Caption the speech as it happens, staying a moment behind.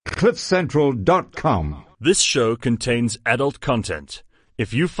cliffcentral.com. This show contains adult content.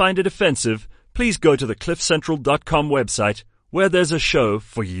 If you find it offensive, please go to the cliffcentral.com website where there's a show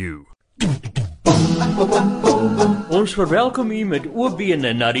for you. Ons verwelkom u met oop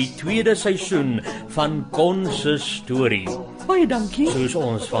bene na die tweede seisoen van ConSeStorie. Baie dankie. Soos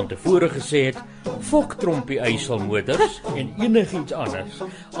ons van tevore gesê het, fok trompie eiselmotors en enigiets anders.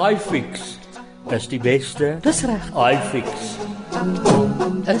 iFix is die beste. Dis reg. iFix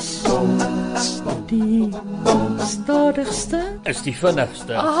Is die stadigste? is die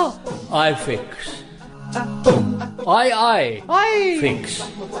vinnigste. Aha. iFix. Ai. Fix.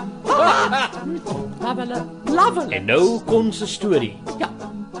 Lovely. En nou ConSeStorie. Ja.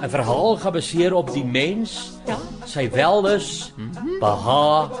 'n verhaal gebaseer op die mens, Ja. sy wellness,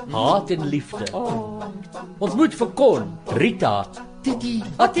 behaag, haat en liefde. Ontmoet vir Con, Rita, Titi,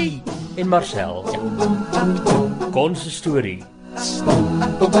 Attie en Marcel. ConSeStorie.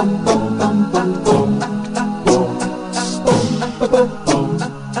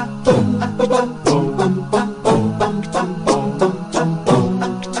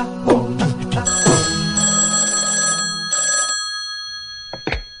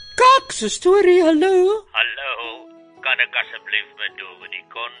 Se storie, hallo. Hallo, kan ek asseblief met Dominee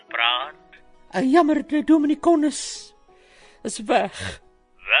Con praat? Jammer, Dominee Con is weg.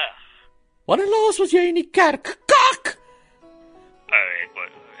 Weg? Wanneer laas was jy in die kerk? Kak!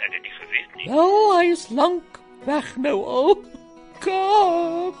 Ek het nie geweet nie. Wel, hy is lank weg nou al.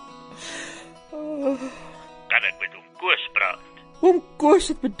 Kak! Kan ek met hom Koos praat? Oom Koos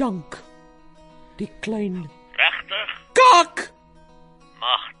het bedank. Die klein... Regtig? Kak!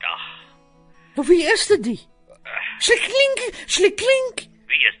 Magtig. Nou, wie is dit die? Sliklink.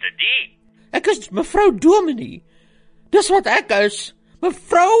 Wie is dit die? Ek is mevrou Dominee. Dis wat ek is.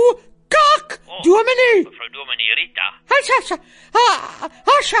 Mevrou Kak! Dominee! Mevrou Dominee Rita. Hasha.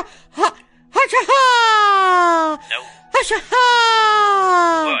 Nou? Hasha.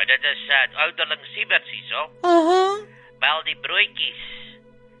 Dit is ouderling Siebert hierso. Aha. Wel, die broodjies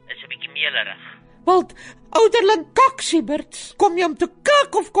is 'n bietjie melerig. Wel, ouderling Kak, Siebert. Kom jy om te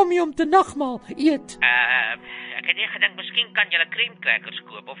kak of kom jy om te nagmaal eet? Ek het nie gedink miskien kan julle creamcrackers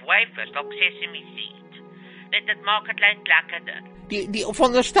koop of wafers, dalk sesame seed. Dit maak dit lekkerder. Die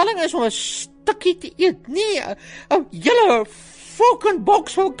veronderstelling is om 'n stukkie te eet. Nee, 'n hele fucking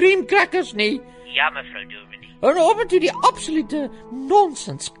box vol cream crackers nie. Ja, mevrou Dominee. En op het die absolute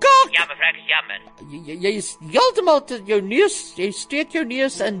nonsens. Kak! Ja, mevrou, ek is jammer. Jy is heeltemal te jou neus, jy steek jou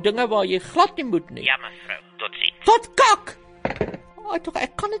neus in dinge waar jy glad nie moet nie. Ja, mevrou, totsiens. Tot kak! Tog,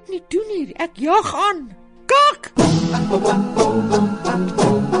 ek kan dit nie doen hier. Ek jag aan. Kak!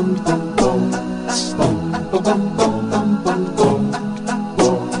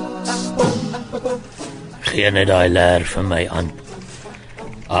 Gee net daai leer vir my aan.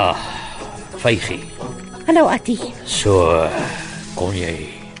 Vygie. Hallo, Attie. So, kon jy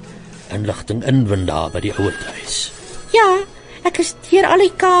inligting inwin daar by die ouer huis? Ja, ek is deur al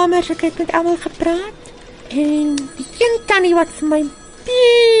die kamers, ek het met almal gepraat. En die een tannie wat vir my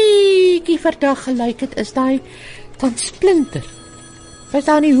bietjie verdag gelyk het, is daai tant Splinter. Sy's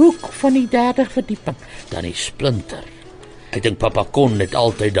daar in die hoek van die 3de verdieping. Tannie Splinter. Ek dink Papa Con het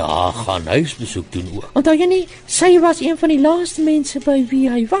altyd daar gaan huisbesoek doen ook. Onthou jy nie, sy was een van die laaste mense by wie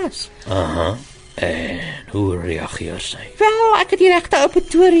hy was. Aha. En hoe reageer sy? Wel, ek het die regte ou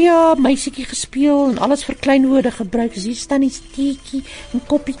Pretoria meisietjie gespeel en alles vir kleinwoorde gebruik. Sy staan nie steekie en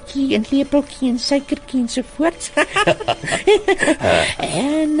koppietjie en lepeltjie en suikertjie en so voort.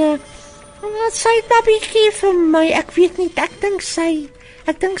 En sy het 'n bietjie vir my, ek weet nie, ek dink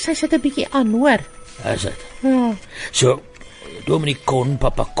sy sit 'n bietjie aan, hoor. Is dit? Ja. So, Dominee Con,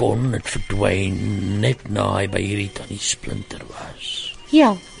 Papa Con het verdwyn net na hy by hierdie tannie Splinter was.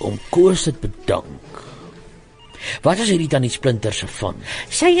 Ja. Om Koos het bedank. Wat is hierdie tannie Splinter se van?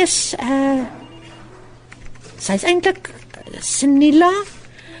 Sy's eintlik Senila.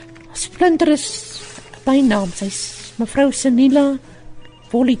 Splinter is bynaam. Sy's mevrou Senila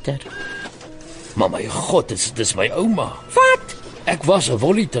Voliter. Maar my God, dis my ouma. Wat? Ek was 'n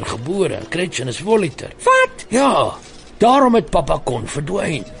Voliter gebore. Gretchen is Voliter. Wat? Ja, daarom het Papa Con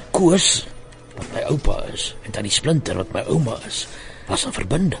verdwyn. Koos, wat my oupa is, en tannie Splinter wat my ouma is, was 'n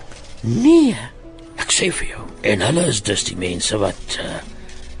verbinding. Nee. Ek sê vir jou. En hulle is dus die mense wat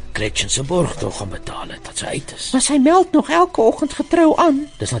Gretchen se borgtog gaan betaal het, dat sy uit is. Maar sy meld nog elke oggend getrou aan.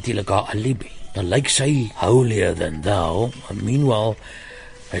 Dis natuurlik haar alibi. Dan lyk sy holier than thou. Meanwhile,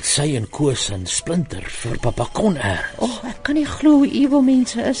 het sy en Koos en Splinter vir Papa Con erns. Ek kan nie glo hoe evil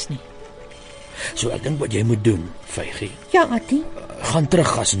mense is nie. So ek dink wat jy moet doen, Vygie. Ja, Attie. Gaan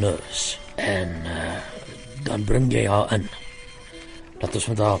terug as nurse en dan bring jy haar in. Laat ons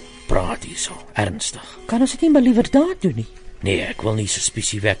met haar praat hierso, ernstig. Kan ons dit nie maar liewer daar doen nie? Nee, ek wil nie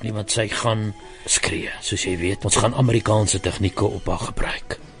suspisie wek nie, want sy gaan skree, soos jy weet. Ons gaan Amerikaanse tegnieke op haar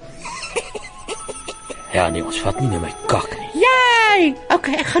gebruik. Ja, nee, ons vat nie net my kak nie. Jy!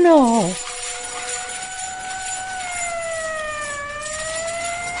 Okay, ek gaan nou haal.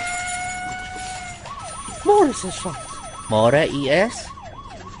 Môre se son. Môre, is?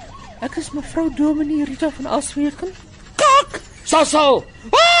 Ek is mevrou Dominee Rita van Aswegen. Kak! Sassel!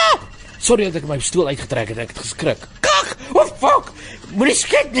 Ah! Sorry dat ek my stoel uitgetrek het, ek het geskrik. Kak! Oh fuck! Moenie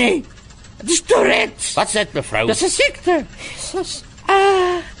skiet nie. Dis Tourette. Wat sê dit, mevrou? Dis 'n siekte. Sus.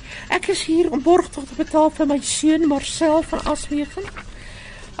 Ek is hier om borgtog te betaal vir my seun Marcel van Aswegen.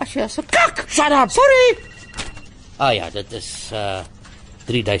 As jy as 'n kak. Shut up. Sorry. Ja, dit is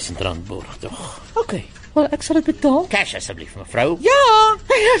R3000 borgtog. Okay. Wel, ek sal dit betaal. Cash asseblief, mevrou. Ja.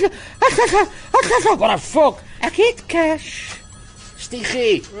 What the fuck? Ek het cash.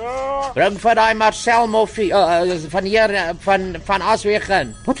 Stiegie. Bring vir daai Marcel Moffie van hier van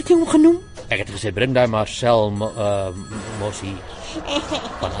Aswegen. Wat het jy hom genoem? Ek het gesê bring daai Marcel Moffie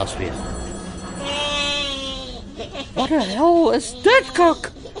van Aswegen. Wat die hel is dit,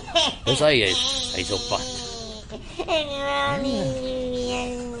 kak? Dis hy's op pad.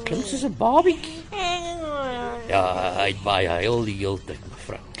 Klink soos 'n babietjie. Ja, hy het baie huil die hele tyd,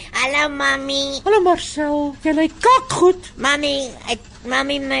 mevrou. Hallo, mami. Hallo Marcel, jy lyk kak goed.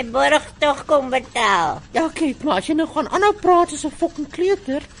 Mami, my borgtog kom betaal. Ja, kyk, maar as jy nou gaan aanhou praat soos 'n fucking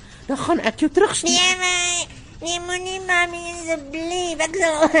kleuter, dan gaan ek jou terugstuur. Nee, maar nee, moenie mami asseblief.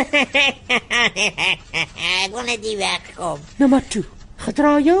 Ek wil net nie wegkom. Nou maar toe,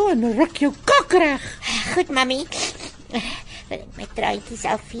 gedra jou en ruk jou kak reg. Goed, mami. My truitjies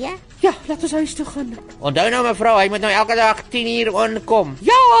af, ja? Ja, laat ons huis toe gaan. Onthou nou, mevrou, hy moet nou elke dag 10:00 aankom.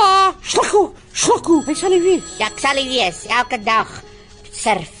 Ja, slakko, hy sal nie wees. Ja, ek sal wees, elke dag.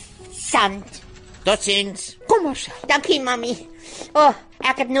 Surf, sand. Totsiens. Kom Marcel. Dankie, mami.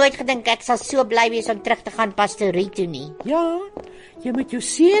 Ek het nooit gedink ek sal so bly wees om terug te gaan pastorie toe nie. Ja, jy moet jou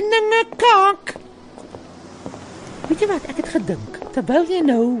seëninge kak. Weet jy wat, ek het gedink, terwyl jy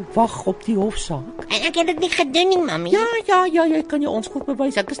nou wag op die hofsaak. En ek het dit nie gedoen nie, mami. Ja, jy kan jou onskuld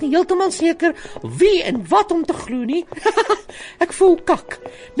bewys. Ek is nie heeltemal seker wie en wat om te glo nie. Ek voel kak.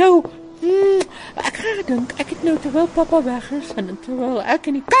 Nou, ek het gedink, ek het nou terwyl pappa weg is en terwyl ek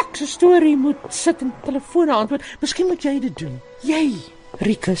in die kak se storie moet sit en telefone antwoord, miskien moet jy dit doen. Jy,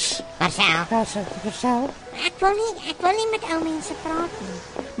 Rikus. Marcel. Ek wil nie met ou mense praat nie.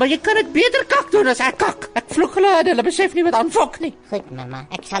 Maar jy kan dit beter kak doen as ek kak. Ek vloek hulle en hulle besef nie wat aanfok nie. Goed, mamma.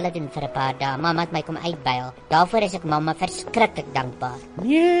 Ek sal dit doen vir 'n paar dae. Mamma het my kom uitbuil. Daarvoor is ek mamma verskriklik dankbaar.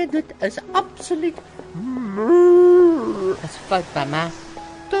 Nee, dit is absoluut Dis fout, mamma.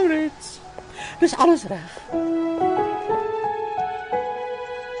 Tourette. Dis alles reg.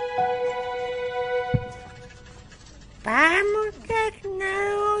 Waar moet ek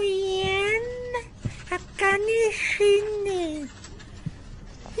nou heen? Ek kan nie sien nie.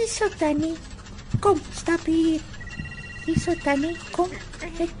 Hierso, Tannie. Kom, stap hier. Hierso, Tannie. Kom,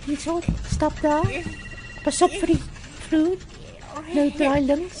 hierso. Stap daar. Pas op vir die vloer. Nou draai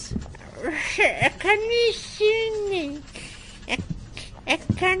links. Ek kan nie sien nie. Ek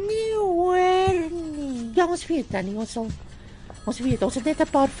kan nie hoor nie. Ja, ons weet, Tannie. Ons weet, ons het net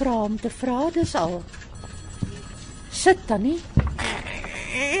 'n paar vrae om te vra, dis al. Sit, Tannie.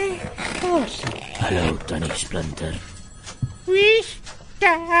 Hallo, Tannie Splinter. Wie's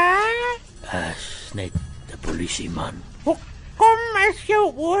daar? Is net 'n polisieman, Hoekom is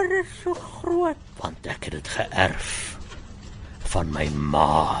jou ore so groot? want ek het dit geërf van my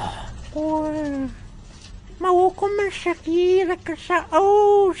ma. Maar hoekom is ek hier? Ek is 'n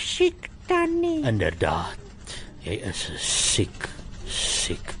ou siek tannie. Inderdaad, jy is 'n siek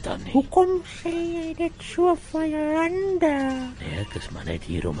Tannie. Hoekom sê jy dit so vyandig? Nee, ek is maar net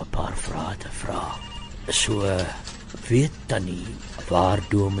hier om 'n paar vrae te vra. So, weet Tannie waar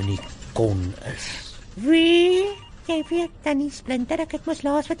Dominee Kon is? Wie? Jy weet, Tannie Splinter, ek het mos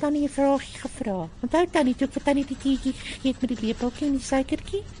laas vir Tannie 'n vraagie gevra. Onthou Tannie, toe ek vir Tannie die teetjie gegee het met die lepeltjie en die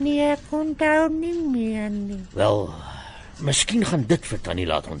suikertjie? Nee, ek onthou nie meer nie. Wel, miskien gaan dit vir Tannie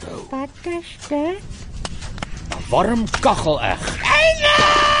laat onthou. Wat is dit? 'n Warm kageleg.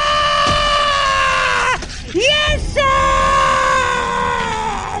 Jesus!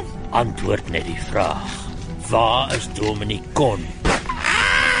 Antwoord net die vraag. Waar is Dominee Kon?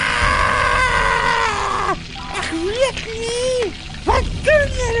 Ek weet nie. Wat doen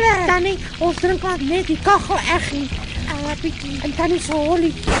julle? Tannie, ons drink maar net die kagel eggie. Bietjie. En Tannie se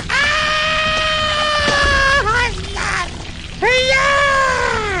hollie. Ja!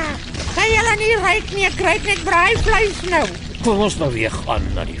 Kan julle nie ryk nie, ek ryk net braaivleis nou. Kom ons beweeg aan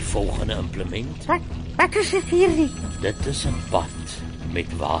na die volgende implement. Wat is dit hierdie? Dit is 'n bad met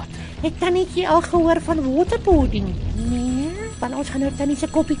water. Het Tannietjie al gehoor van waterboarding? Nee, want ons gaan nou Tannie se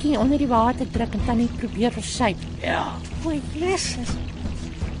koppietjie onder die water druk en Tannie probeer versuip. Ja, O, Jesus.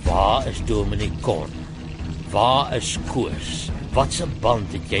 waar is Dominic Con? Waar is Koos? Wat 'n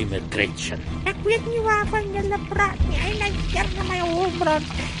band het jy met Gretchen? Ek weet nie waarvan julle praat nie. Hy lyk keer na my hoofbrand.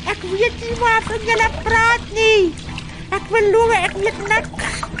 Ek weet nie waarvan julle praat nie. Ek beloof, ek weet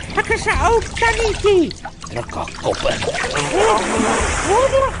niks. Ek is 'n ou tannietjie. Druk haar kop in.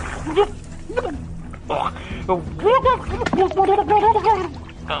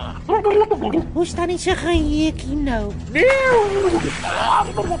 Hoe staan nie so geheekie nou?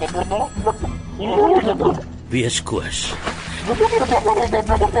 Wie is Koos?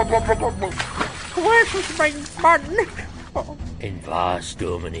 Koos is my man. En waar is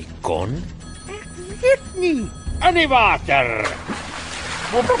Dominic Con? Ek weet nie. In die water!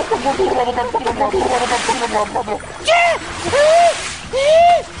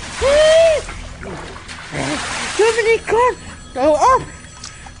 Dominicon, hou op.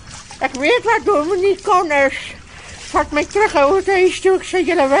 Ek weet wat Dominicon is. Vat my terug, hou het huis toe, ek sê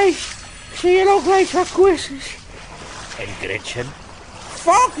julle wys. Sê julle ook wys wat Koos is. En Gretchen?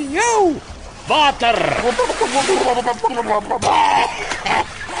 Fuck you! Water!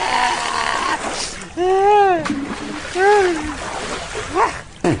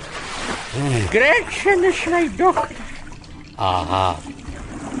 Gretchen is my dogter. Aha.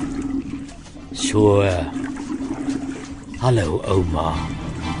 So, hallo ouma.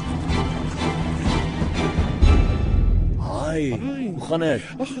 Hi, hoe gaan dit?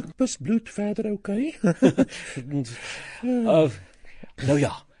 Ag, ek pis bloed verder, okay? Nou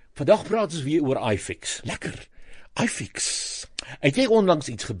ja, vandag praat ons weer oor iFix. Lekker. iFix. Het jy onlangs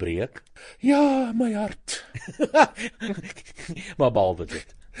iets gebreek? Ja, my hart. Maar behalwe dit.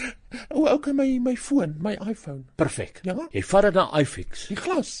 O, okay, my foon, my iPhone. Perfek. Ja? Jy vat dit na iFix. Die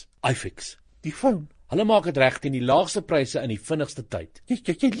glas, iFix. die foon. Hulle maak dit reg teen die laagste pryse in die vinnigste tyd.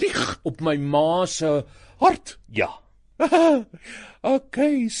 Jy lieg. Op my ma se Hart. ja.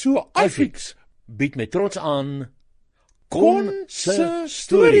 Okay, so iFix. Bied my trots aan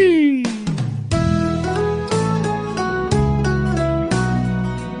ConSeStorie.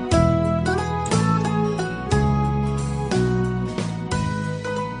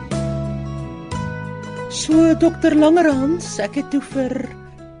 So, Dr. Langerhans, ek het toe vir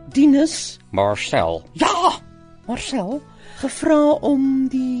Dinus, Marcel. ja, Marcel, gevra om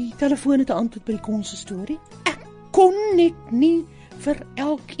die telefone te antwoord by die ConSeStorie. Ek kon net nie vir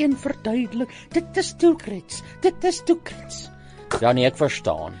elkeen verduidelik. Dit is toekrits. Ja nee, ek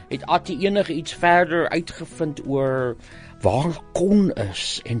verstaan. Het Attie enige iets verder uitgevind oor waar Kon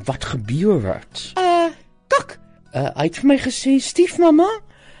is en wat gebeur het? Kak, Hy het vir my gesê, stiefmamma,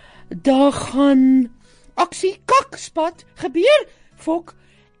 daar gaan aksie kakspat gebeur, fok,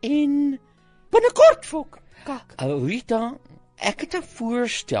 en binnekort, fok, kak. Rita, ek het 'n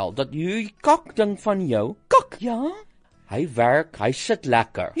voorstel dat jy kakding van jou, Kak, ja? hy werk, hy sit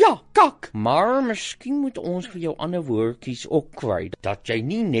lekker. Ja, kak. Maar miskien moet ons vir jou ander woordjies ook kry, dat jy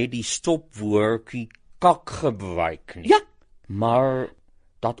nie net die stopwoordjie kak gebruik nie. Ja, Maar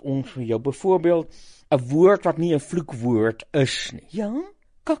dat ons vir jou byvoorbeeld 'n woord wat nie 'n vloekwoord is nie. ja,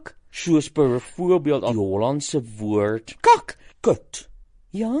 kak, Soos byvoorbeeld die Hollandse woord kak, kut.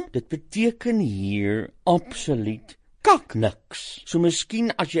 ja, Dit beteken hier absoluut kak. niks. So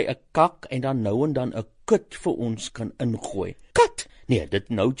miskien as jy 'n kak en dan nou en dan 'n kut vir ons kan ingooi. Kat, Nee, dit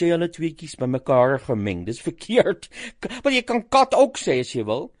nou het jy hulle tweetjies bymekaar gemeng. Dis verkeerd. Maar jy kan kat ook sê as jy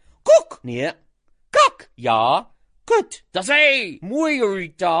wil. kok, Nee, kak, ja, kut. dis hy. Mooi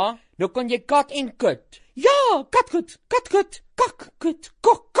Rita. Nou kan jy kat en kut. Ja, katkut, kak, kut,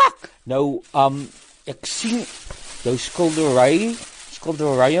 kok, kak. Nou, ek sien jou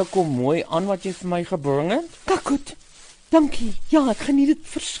skilderye kom mooi aan wat jy vir my gebring het. Kakut. Dankie. Ja, ek geniet dit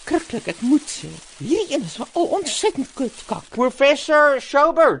verskriklik, ek moet sê. Hierdie een is wel ontsettend kut, kak. Professor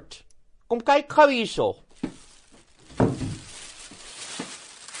Schubert, kom kyk gou hierso.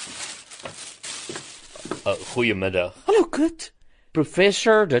 Goeiemiddag. Hallo, kut.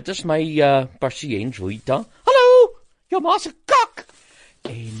 Professor, dit is my pasiënt Rita. Hallo. Jou ma se kak.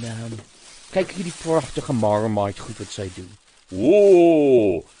 En kyk hierdie pragtige marmite goed wat sy doen.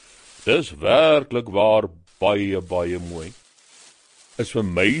 O, dis werklik waar baie mooi. Is vir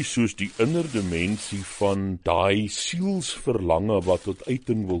my soos die innerdimensie van daai sielsverlange wat tot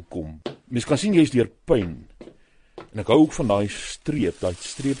uiting wil kom. Mens kan sien jy's deur pyn. En ek hou ook van daai streep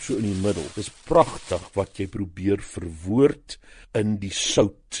so in die middel. Dis pragtig wat jy probeer verwoord in die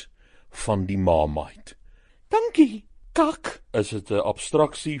sout van die marmite. Dankie. Kak? Is dit 'n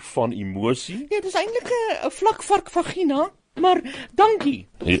abstraksie van emosie? Ja, dis eintlik 'n vlakvark vagina, maar dankie.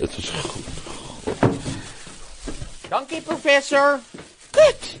 Nee, dit is goed. Dankie, professor.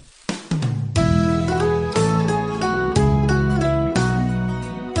 Goed.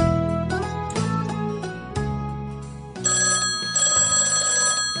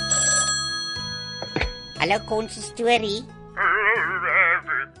 Hallo, ConSeStorie.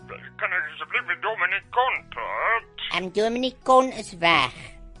 Kan ek asseblief met Dominic Kon praat? Dominic Kon is weg.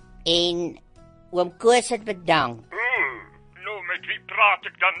 En oom Koos het bedank. Nou, met wie praat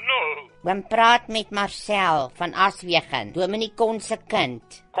ek dan nou? Oom praat met Marcel van Aswegen, Dominic Kon se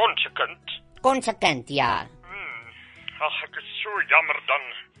kind. Konsekant? Kon se kind, ja. Ag, ek is so jammer dan.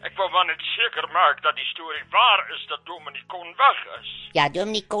 Ek wou maar net seker maak dat die storie waar is dat Dominic Kon weg is. Ja,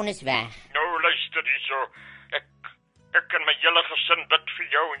 Dominic Kon is weg. Nou, luister hierso. Ek en my hele gesin bid vir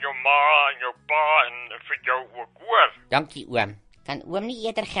jou en jou ma en jou pa en vir jou ook, hoor. Dankie, oom. Kan oom nie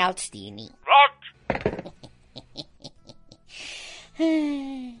eerder geld stuur nie? Wat?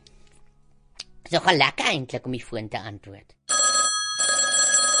 So gaan lekker eintlik om die foon te antwoord.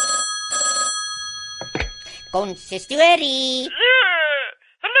 ConSeStorie.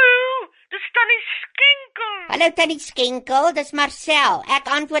 Hallo, dis Tannie Skinkel. Hallo Tannie Skinkel, dis Marcel. Ek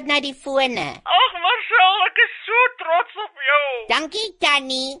antwoord nou die fone. Ag Marcel, ek is so trots op jou. Dankie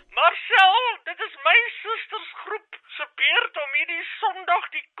Tannie. Marcel, dit is my sustersgroep se beurt om hierdie Sondag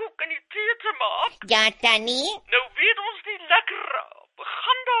die koek en die tee te maak. Ja Tannie. Nou weet ons nie lekker,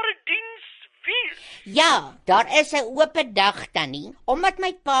 gaan daar 'n diens wees? Ja, daar is 'n oop dag Tannie, omdat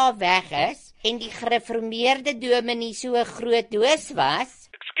my pa weg is en die gereformeerde dominee so 'n groot doos was.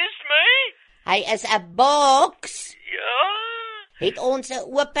 Ekskuus my? Hy is 'n boks. Ja. Het ons 'n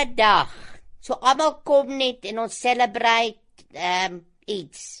oop dag. So almal kom net en ons celebrate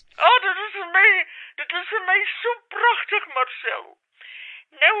iets. Dit is vir my so pragtig, Marcel.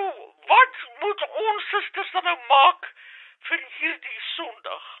 Nou, wat moet ons susters dan nou maak vir hierdie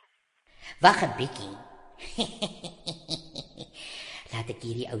Sondag? Wag 'n bietjie. Laat ek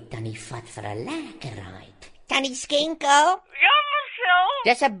hierdie ou tannie vat vir 'n lekker ride. Tannie Skinkel? Ja, Marcel.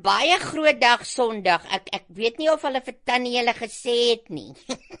 Dis 'n baie groot dag Sondag. Ek weet nie of hulle vir tannie hulle gesê het nie.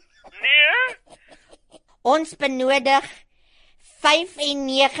 Nee? Ons benodig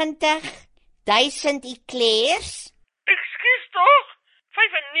 95,000 eclairs. Ekskuus tog?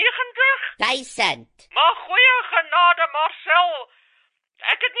 95? 1000. Maar goeie genade, Marcel.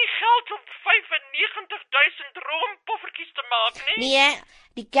 Ek het nie geld om 95,000 roompoffertjies te maak nie. Nee,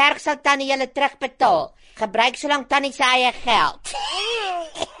 die kerk sal tannie julle terugbetaal. Gebruik solank tannie se eie geld.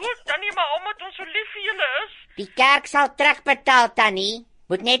 Goed, tannie, maar omdat ons so lief vir julle is. Die kerk sal terugbetaal, tannie.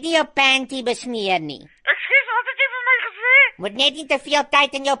 Moet net nie jou panty besmeer nie. Ekskuus, wat het jy vir my gesê? Moet net nie te veel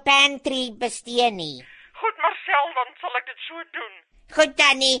tyd in jou pantry bestee nie. Goed, Marcel, dan sal ek dit so doen. Goed,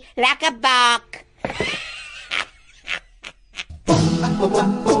 tannie, lekker bak.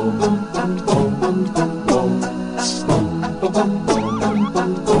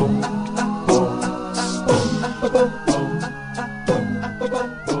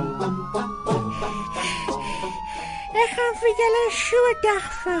 Ek gaan vir julle so 'n dag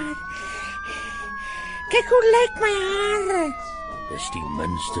vat. Kyk hoe lyk my hare. Dis die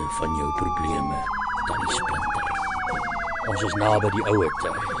minste van jou probleme, Tannie Splinter. Ons is naby die ouete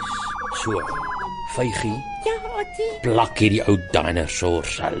huis. So, vygie, Ja, Ottie. plak hierdie ou dinosaur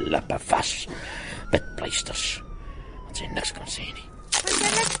se lippe vas met pleisters. Want sy niks kan sê nie.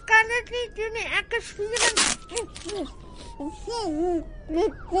 Maar julle kan dit nie doen nie. Ek is vierend.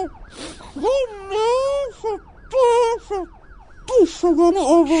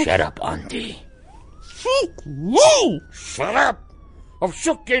 Shut up, auntie. Nee. Shut up! Of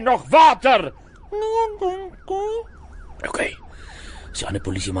soek jy nog water? Nee, dankie. Okay, is aan die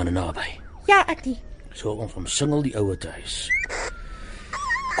polisiemanne naby. Ja, Ottie. So ons omsingel die ouete huis.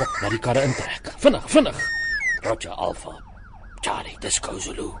 Kom, na die karre intrek. Vinnig. Roger Alpha. Charlie Disco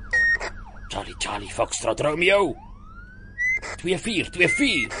Zulu. Charlie Foxtrot Romeo.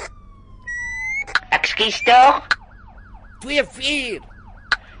 24. Ekskuus tog. 24.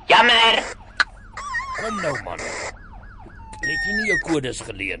 Jammer. Kom nou man. Het jy nie jou kodes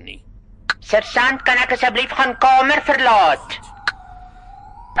geleer nie? Sergeant, kan ek asseblief gaan kamer verlaat?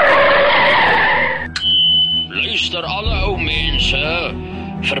 Luister alle ou mense,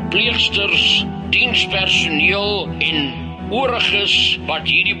 verpleegsters, dienspersoneel en ooriges wat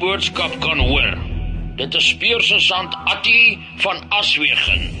hierdie boodskap kan hoor. Dit is speursergeant Attie van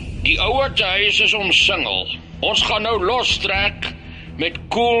Aswegen. Die ouete huis is omsingel. Ons gaan nou lostrek met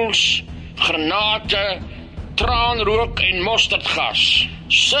koels, granate, traanrook en mosterdgas.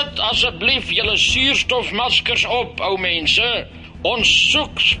 Sit asseblief julle suurstofmaskers op, ou mense. Ons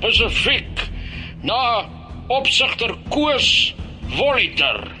soek spesifiek na opsigter Koos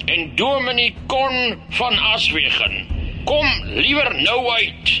Voliter en Dominee Kon van Aswegen. Kom liewer nou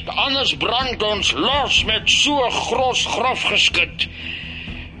uit, anders brand ons los met so grof geskit,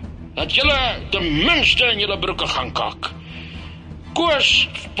 dat julle ten minste in julle broeke gaan kak. Koos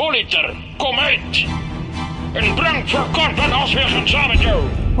Voliter, kom uit en bring vir Kon van Aswegen saam met jou.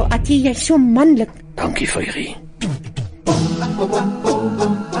 O, Attie, jy's so manlik. Dankie, Vygie.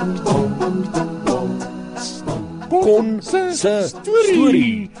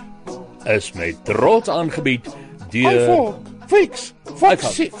 ConSeStorie is met trots aangebied deur Fix.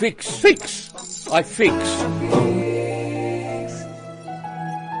 I fix.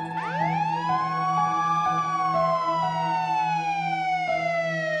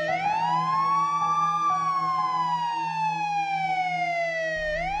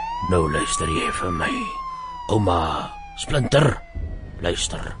 Nou luister jy vir my. Ouma Splinter,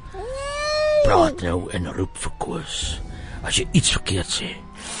 luister. Praat nou en roep vir Koos as jy iets verkeerd sê.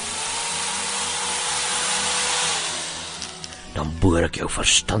 Dan boor ek jou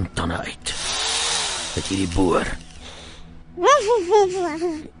verstandtande uit. Met hierdie boor.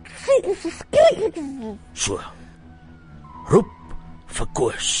 So. Roep vir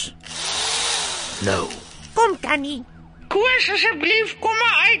Koos. Nou. Kom, Tannie. Koos, asseblief, kom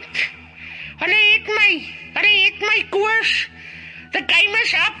maar uit. Hulle het my Koos. The game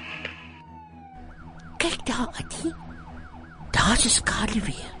is up. Kyk daar, Attie. Daar's 'n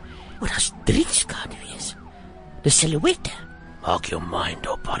skaduwee. O, daar's 3 skaduwees. Dis silhouette. Maak jou mind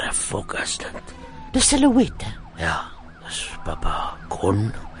op, wat 'n fokus dit. Dis silhouette. Ja, dis papa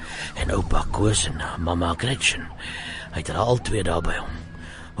Kon en oupa Koos en mama Gretchen. Hy het al twee daar by hom.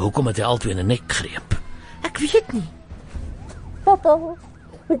 Hoekom het hy al twee in 'n nek greep? Ek weet nie. Papa,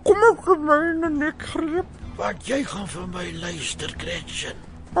 hoekom ek my in 'n nek greep? Want jy gaan vir my luister, Gretchen.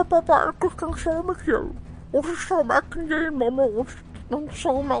 Papa, ek kan saam met jou. Ons is saam, ek en jy en mama, ons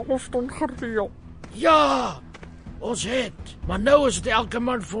sal na ons dan gereël. Ja, ons het. Maar nou is dit elke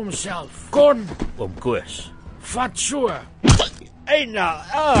man vir homself. Kon, oom Koos, vat so. Eina,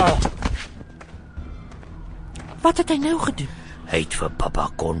 Wat het hy nou gedoen? Hy het vir papa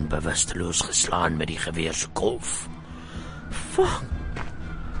Kon bewusteloos geslaan met die geweer se kolf. Wag.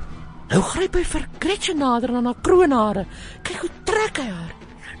 Nou gryp hy vir Gretchen nader aan haar kroonhare. Kyk hoe trek hy haar.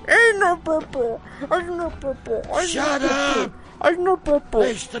 Eina, papa. Shut up! Eina, papa.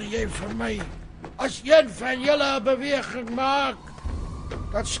 Luister jy vir my? As een van julle 'n beweging maak,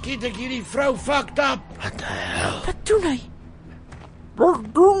 dan skiet ek hierdie vrou fucked up. Wat die hel? Wat doen hy?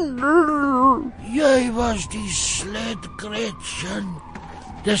 Wat doen jy? Jy was die slet, Gretchen.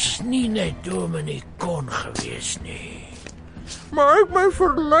 Dis nie net Dominee Kon gewees nie. Maar ek my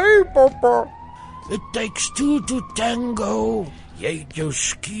verlei, papa. It takes two to tango. Jy het jou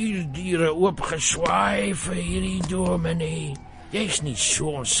skierdiere oopgeswaai vir hierdie Dominee. Jy's nie so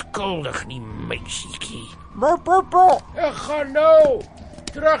onskuldig nie, meisietjie. Maar papa, Ek gaan nou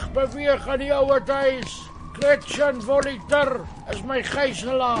terug beweeg aan die ouer huis. Gretchen Voliter is my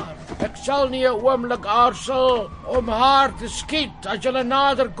gijslaar. Ek sal nie 'n oomblik aarzel om haar te skiet as jy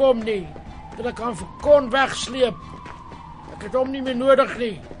nader kom nie. Dat kan vir Kon wegsleep. Ek het hom nie meer nodig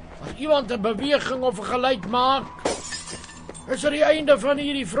nie. As iemand 'n beweging of 'n geluid maak, is dit die einde van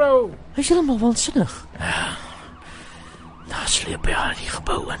hierdie vrou. Hy's heeltemal waansinnig. Daar sleep hy haar die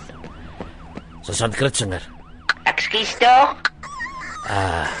gebou in. Sergeant Kritzinger, Ekskuus tog.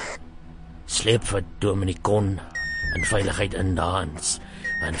 sleep vir Dominee Kon in veiligheid in daans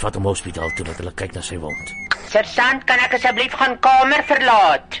en vat hom hospitaal toe dat hulle kyk na sy wond. Sergeant, kan ek asseblief gaan kamer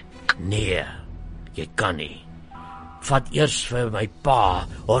verlaat? Nee, jy kan nie. Vat eers vir my pa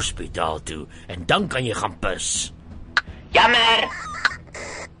hospitaal toe en dan kan jy gaan pis. Jammer.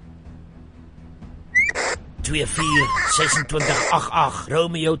 242688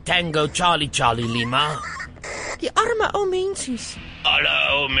 Romeo Tango Charlie Lima. Die arme ou mensies.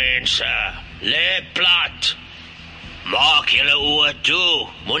 Hallo mense, lê plat. Maak julle oë toe.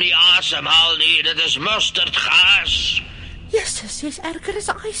 Moenie asemhaal nie, dit is mosterdgas. Jesus, jy's erger as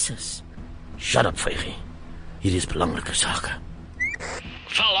ISIS. Shut up, Vygie. Hier is belangrike sake.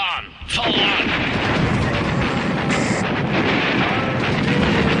 Val aan.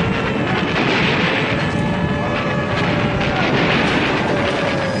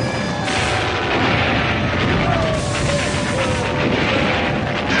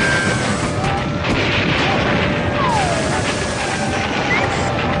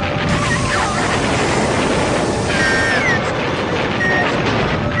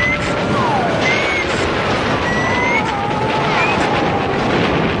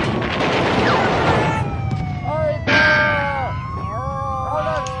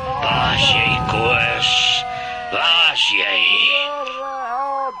 Waar's jy, Koos? Waar's jy?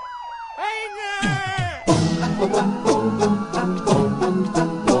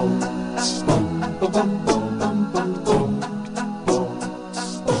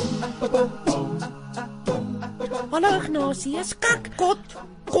 Hallo Ignatius, kak,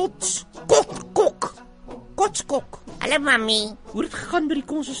 kotskok. Hallo mami. Hoe het gegaan by die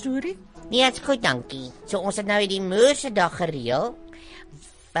ConSeStorie? Nee, dit's goed, dankie. So ons het nou die moorse dag gereël.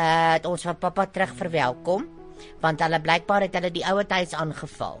 Wat ons van pappa terug verwelkom, want hulle blykbaar het hulle die ouer huis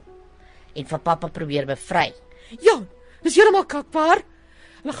aangeval en vir pappa probeer bevry. Ja, dis heeltemal kakbaar.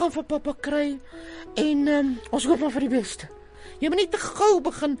 Hulle gaan vir pappa kry en ons hoop maar vir die beste. Jy moet nie te gou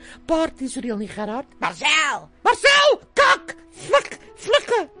begin parties reël nie, Gerard. Marcel, kak,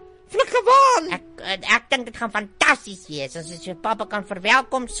 flikke waan. Ek dink dit gaan fantasties wees as ons vir pappa kan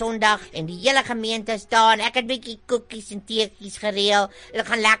verwelkom Sondag en die hele gemeente staan. Ek het 'n bietjie koekies en teetjies gereël. Dit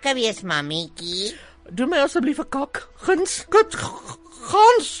gaan lekker wees, mamietjie. Doen my asseblief 'n kak.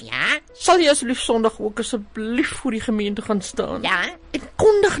 Gans. Ja? Sal jy asseblief Sondag ook asseblief voor die gemeente gaan staan? Ja. En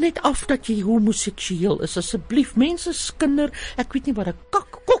kondig net af dat jy homoseksueel is, asseblief. Mense skinder, ek weet nie wat 'n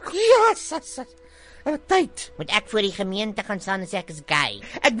kok. Ja, tyd. Moet ek voor die gemeente gaan staan as ek is gay?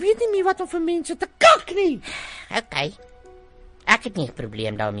 Ek weet nie meer wat om vir mense te kak nie. Okay. Ek het nie 'n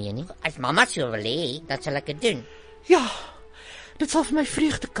probleem daarmee nie. As mamma so wil hê, dan sal ek dit doen. Ja. Dit sal vir my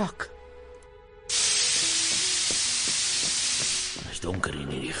vreugde kak. Donker in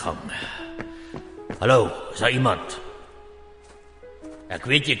die gang. Hallo, is daar iemand? Ek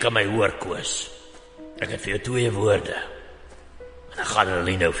weet jy kan my hoor, Koos. Ek het vir jou 2 woorde. En ek gaan hulle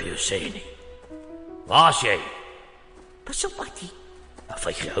nie nou vir jou sê nie. Waar's jy? Pas op, Attie.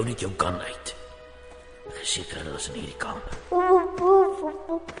 Vyg jy hou net jou kan uit. Ek is seker hulle is in hierdie kamer.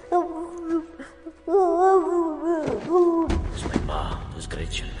 Dis my ma, dis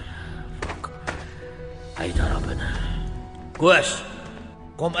Gretchen. Fuck. Hy daar binne. Koos,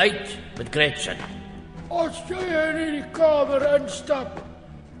 kom uit met Gretchen. As jy in die kamer instap,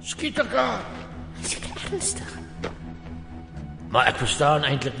 skiet ek aan. Is ek ernstig? Maar ek verstaan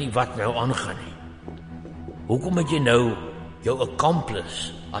eintlik nie wat nou aangaan nie. Hoekom het jy nou jou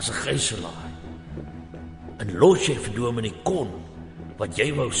accomplice as 'n gijslaer? En los jy vir Dominee Kon, wat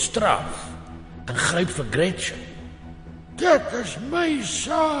jy wou straf, en gryp vir Gretchen? Dit is my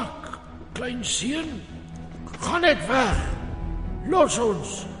saak, klein seun. Gaan net weg. Los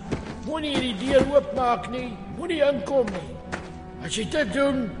ons. Moenie hierdie deur oopmaak nie. Moenie inkom nie. As jy dit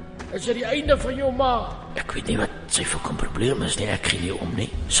doen, is dit die einde van jou ma. Ek weet nie wat sy fucking probleem is nie. Ek gee nie om nie.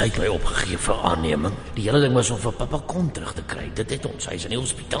 Sy het my opgegee vir aanneming. Die hele ding was om vir pappa Kon terug te kry. Dit het ons. Hy is in die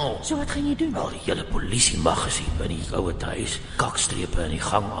hospitaal. So wat gaan jy doen? Al die hele polisie mag is hier by die ouer huis. Kakstrepe in die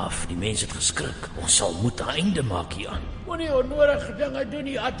gang af. Die mense het geskrik. Ons sal moet 'n einde maak hieraan. Moenie onnodige dinge doen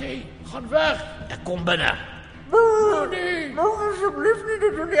nie, Attie. Gaan weg. Ek kom binne. Nee. Asseblief nie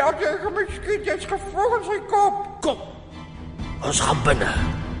dit doen nie. Attie, ek gaan my skiet. Jy's gevolg in sy kop. Kom. Ons gaan binne.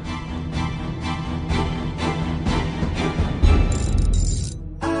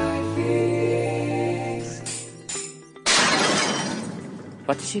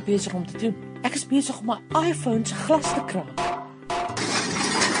 Wat is jy besig om te doen? Ek is besig om my iPhone se glas te kraak.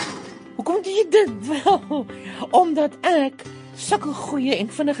 Hoekom doen jy dit? Wel, omdat ek sulke goeie en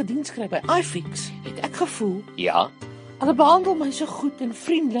vinnige diens kry by iFix, het ek gevoel, Ja. hulle behandel my so goed en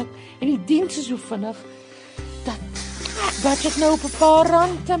vriendelik en die diens is so vinnig dat ek nou op 'n paar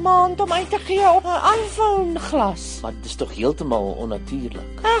rand 'n maand om uit te gee op 'n iPhone glas. Maar dit is tog heeltemal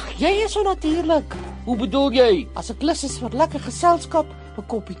onnatuurlik. Ag, jy is so natuurlik. Hoe bedoel jy? As ek lus is vir lekker geselskap, 'n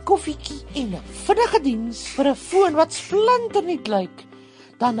koppie koffietjie en 'n vinnige diens vir 'n foon wat splinternuut lyk,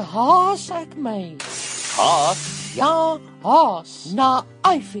 dan haas ek my. Haas? Ja, haas na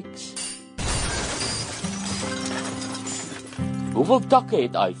iFix. Hoeveel takke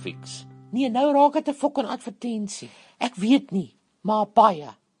het iFix? Nee, nou raak dit 'n fucking advertensie. Ek weet nie, maar baie.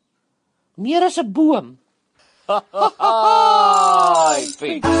 Meer as 'n boom.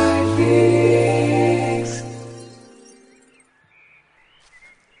 iFix.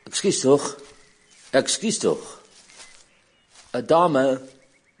 Ekskuus tog. 'n Dame.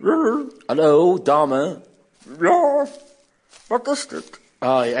 Hallo, dame. Ja, wat is dit?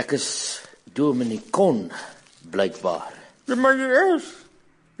 Ek is Dominee Kon, blykbaar. Ja, maar jy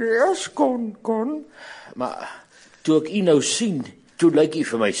is kon. Maar toe ek u nou sien, toe lyk u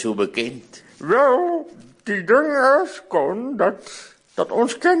vir my so bekend. Wel, die ding is kon dat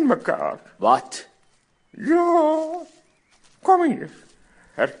ons ken mekaar. Wat? Ja, kom hier.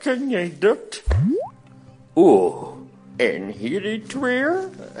 Herken jy dit? O, En hierdie twee?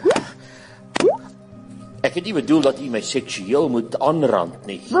 Ek het nie bedoel dat u my seksueel moet aanrand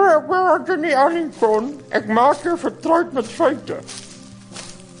nie. Maar as jy nie aan nie kon, ek maak jou vertroud met feite.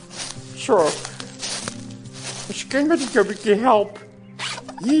 So, miskien moet ek jou 'n bietjie help.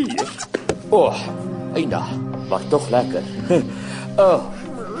 Hier. Eina, maar tog lekker.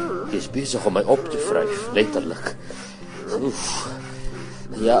 Jy is besig om my op te vryf, letterlik. Oef.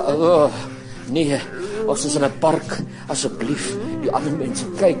 Ja, nee, ons is in 'n park, asseblief. Die ander mense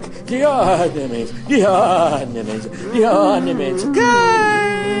kyk. Die ander mense. Kyk!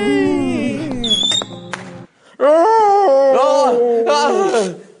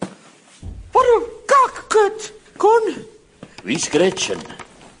 Wat 'n kakkut, Kon. Wie's Gretchen?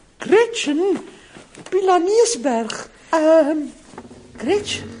 Gretchen? Pilaneesberg.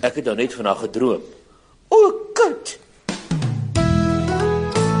 Gretchen? Ek het nou net van haar gedroom. O, kut.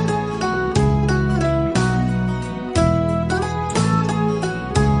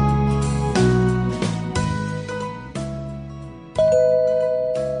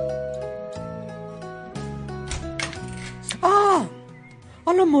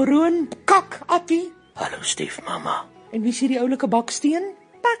 Hallo Moroon, kak, Attie. Hallo stiefmamma. En wie is hierdie oulike baksteen?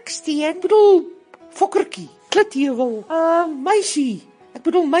 Baksteen. Ek bedoel, fokkertjie, klitheuwel. Meisie. Ek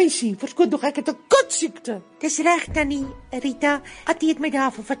bedoel meisie, verskoon tog, ek het 'n kutsiekte. Dis reg, Tannie Rita. Attie het my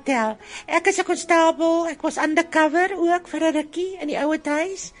daarvan vertel. Ek is 'n konstabel, ek was undercover ook vir 'n rukkie in die ouete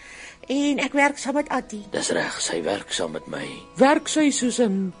huis. En ek werk saam met Attie. Dis reg, sy werk saam met my. Werk sy soos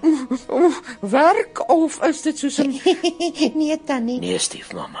 'n werk of is dit soos 'n Nee, Tannie. Nee,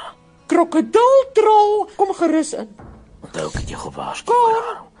 stiefmamma. krokodiltrol? Kom gerus in. Onthou ek het jou gewaarsku.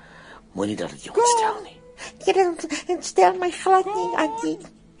 Moenie dat dit jou ontstel nie. Jy stel my glad nie, Attie.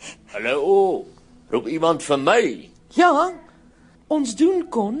 Hallo, roep iemand vir my? Ja, ons doen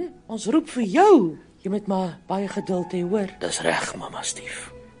kon, ons roep vir jou. Jy moet maar baie geduld hê, hoor. Dis reg, mamma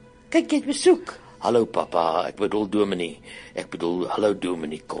stief. Kyk, jy het besoek. Hallo pappa, ek bedoel Dominee. Ek bedoel hallo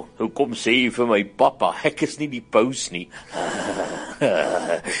Dominee Kon. Hoekom sê jy vir my pappa? Ek is nie die paus nie.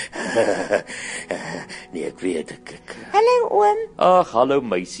 Nee, ek weet ek. Hallo oom. Ag, hallo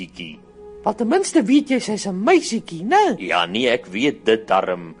meisietjie. Want ten minste weet jy sy's 'n meisietjie, né? Ja, nee, ek weet dit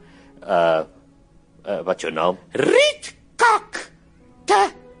darm. Wat jou naam? Riet kak.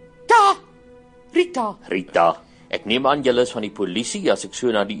 Rita. Rita. Ek neem aan julle is van die polisie as ek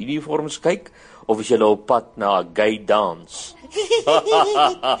so na die uniforms kyk, of is julle op pad na 'n gay dans?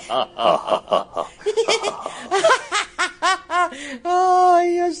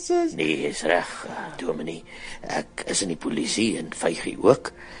 Jesus. Nee, is reg, Dominee. Ek is in die polisie en vygie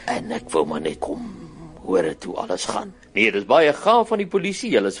ook, en ek wou maar net kom hoor het hoe alles gaan. Nee, dis baie gaaf van die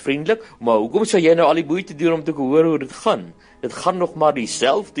polisie, julle is vriendelik, maar hoekom sou jy nou al die moeite doen om te hoor hoe dit gaan? Dit gaan nog maar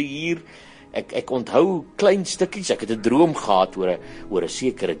dieselfde hier. Ek onthou klein stukkies, ek het 'n droom gehad oor 'n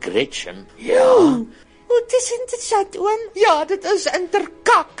sekere Gretchen. Ja. Dit is interessant, oom. Ja, dit is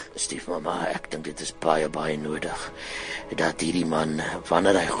interkak. Stiefmamma, ek dink dit is baie nodig dat hierdie man,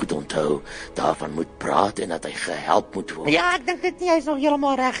 wanneer hy goed onthou, daarvan moet praat en dat hy gehelp moet word. Ja, ek dink dit nie, hy is nog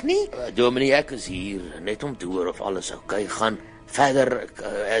heeltemal reg nie. Dominee, ek is hier net om te hoor of alles oukei gaan. Verder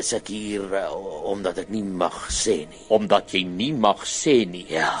is ek hier omdat ek nie mag sê nie. Omdat jy nie mag sê nie,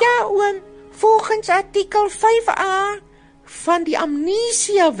 ja. Ja, oom. Volgens artikel 5A van die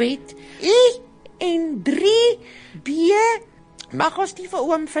Amnesiawet en 3B mag ons nie vir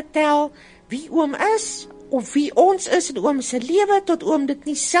oom vertel wie oom is of wie ons is in oom se lewe tot oom dit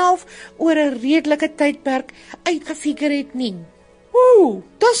nie self oor 'n redelike tydperk uitgefigure het nie.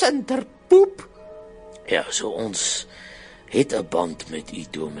 Dis interpoep. Ja, so ons het 'n band met u,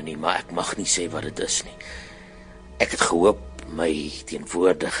 Dominee, maar ek mag nie sê wat dit is nie. Ek het gehoop my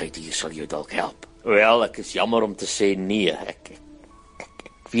teenwoordigheid hier sal jou dalk help. Wel, ek is jammer om te sê nee. Ek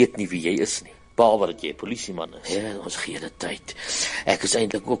weet nie wie jy is nie, behalwe dat jy 'n polisieman is. Ja, ons gee dit tyd. Ek is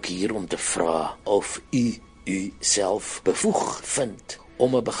eintlik ook hier om te vra of u self bevoeg vind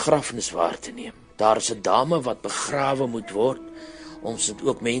om 'n begrafnis waar te neem. Daar is 'n dame wat begrawe moet word. Ons moet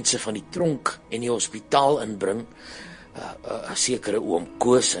ook mense van die tronk en die hospitaal inbring. 'n sekere oom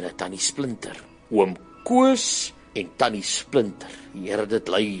Koos en 'n tannie Splinter. Oom Koos en tannie Splinter. Here, dit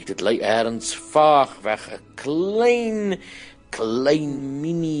lei ergens vaag weg 'n klein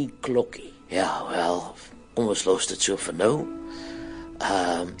mini klokkie. Ja, wel, kom ons los dit so vir nou.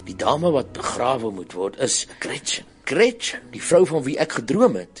 Die dame wat begrawe moet word is Gretchen, die vrou van wie ek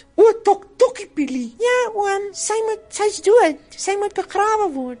gedroom het. O, tokkie Billy. Ja, oom, sy's dood. Sy moet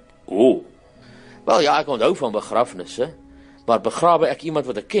begrawe word. Wel ja, ek onthou van begrafnisse, maar begrawe ek iemand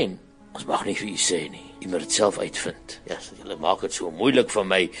wat ek ken? Ons mag nie vir u sê nie. U moet dit self uitvind. Ja, julle maak dit so moeilik vir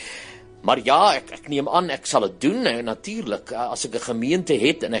my. Maar ja, ek neem aan, ek sal dit doen, natuurlik, as ek 'n gemeente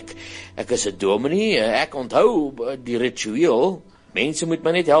het en ek is 'n dominee, ek onthou die ritueel. Mense moet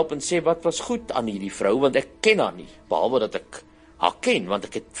my net help en sê wat was goed aan hierdie vrou, want ek ken haar nie, behalwe dat ek haar ken, want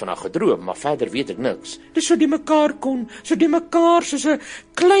ek het van haar gedroom, maar verder weet ek niks. Dis so die mekaar soos 'n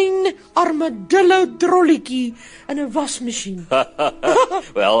klein armadillo drolletjie in 'n wasmasjien.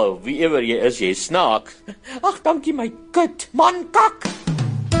 Wel, wieewer jy is, jy snaak. Ag, dankie my kut, man kak.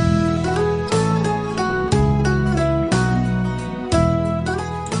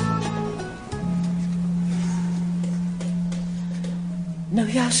 Nou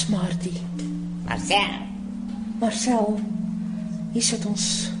ja, Smartie. Marcel, hier sit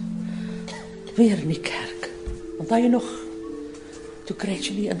ons weer in die kerk. Onthou jy nog toe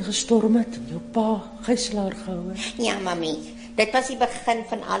Gretchen hier ingestorm het en jou pa gijslaar gehou het? Ja, mami, dit was die begin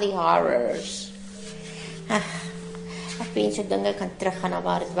van al die horrors. Ek wens so dinge kan teruggaan na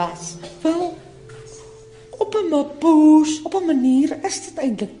waar dit was. Wel, op 'n mapoes, op 'n manier is dit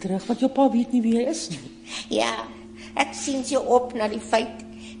eintlik terug, want jou pa weet nie wie hy is nie. Ja, ek sien so op na die feit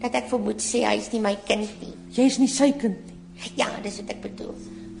dat ek vermoed sê hy is nie my kind nie. Jy is nie sy kind nie. Ja, dis wat ek bedoel.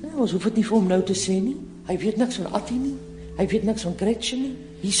 Nou, ons hoef dit nie vir hom nou te sê nie. Hy weet niks van Attie nie. Hy weet niks van Gretchen nie.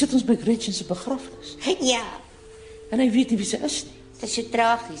 Hier sit ons by Gretchen se begrafnis. Ja. En hy weet nie wie sy is nie. Dit is so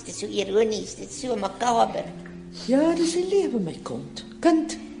tragies, dit is so ironies, dit is so makaber. Ja, dis die lewe, my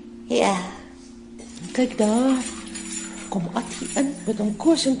kind. Ja. En kyk daar, kom Attie in met hom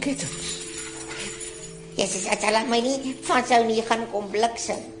kos en kettinge. Jesus, ek sal my nie van sou nie gaan kom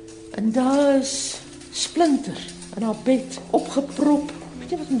bliksem. En daar is Splinter in haar bed, opgeprop. Weet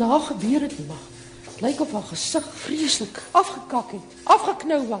jy wat met haar gebeur het, ma? Het lyk of haar gesig vreeslik afgekak het,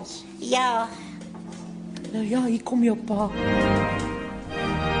 afgeknou was. Ja. Nou ja, hier kom jou pa.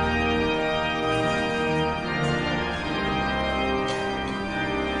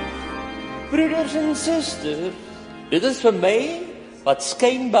 Broeders en susters, dit is vir my, wat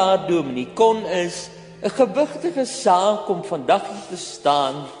skynbaar dominee Kon is, 'n gewigtige saak om vandag hier te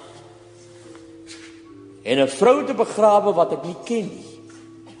staan en 'n vrou te begrawe wat ek nie ken nie.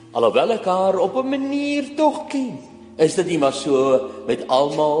 Alhoewel ek haar op 'n manier tog ken, is dit nie maar so met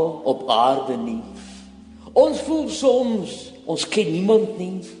almal op aarde nie. Ons voel soms, ons ken niemand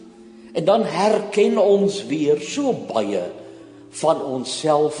nie, en dan herken ons weer so baie van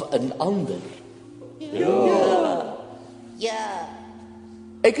onsself in ander. Ja.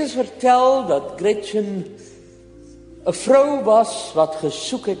 Ek is vertel dat Gretchen 'n vrou was wat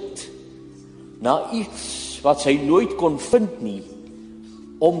gesoek het na iets wat sy nooit kon vind nie,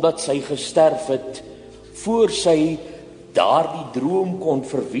 omdat sy gesterf het voor sy daardie droom kon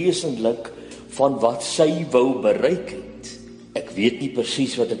verwesenlik van wat sy wou bereik het. Ek weet nie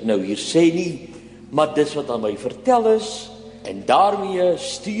presies wat ek nou hier sê nie, maar dis wat aan my vertel is, en daarmee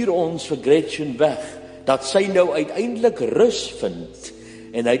stuur ons vir Gretchen weg, dat sy nou uiteindelik rus vind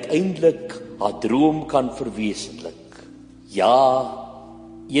en uiteindelik haar droom kan verwesenlik. Ja,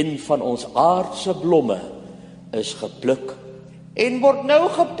 een van ons aardse blomme is gepluk en word nou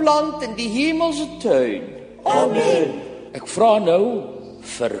geplant in die hemelse tuin. Amen. Ek vra nou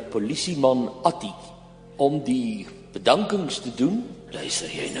vir polisieman Attie om die bedankings te doen. Luister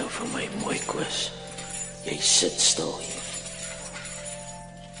jy nou vir my mooi, Koos? Jy sit stil hier.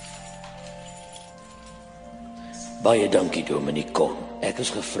 Baie dankie, Dominee Kon. Ek is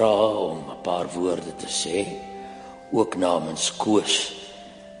gevra om 'n paar woorde te sê, ook namens Koos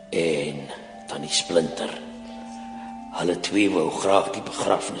en Tannie Splinter. Hulle twee wou graag die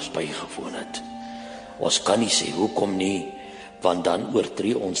begrafnis bygewoon het. Ons kan nie sê hoekom nie, want dan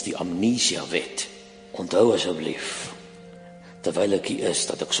oortree ons die amnesiawet. Onthou asseblief, terwyl ek hier is,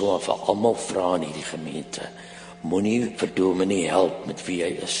 dat ek sommer vir almal vra in hierdie gemeente, moenie vir Dominee help met wie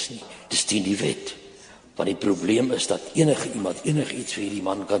hy is nie. Dis teen die wet. Want die probleem is dat enige iemand enigiets vir hierdie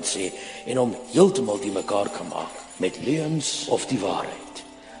man kan sê en hom heeltemal die mekaar kan maak met leuns of die waarheid.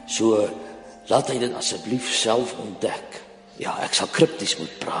 So laat hy dit asseblief self ontdek. Ja, ek sal kripties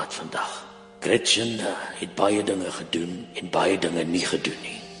moet praat vandag. Gretchen het baie dinge gedoen en baie dinge nie gedoen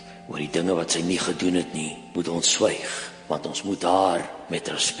nie. Oor die dinge wat sy nie gedoen het nie, moet ons swyg, want ons moet haar met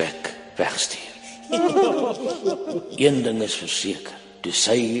respek wegstuur. Een ding is verseker. Toe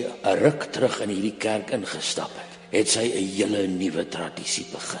sy 'n ruk terug in hierdie kerk ingestap het sy 'n hele nuwe tradisie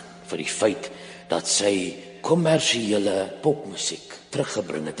begin vir die feit dat sy kommersiële popmusiek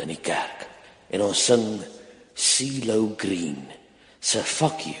teruggebring het in die kerk. En ons sing CeeLo Green se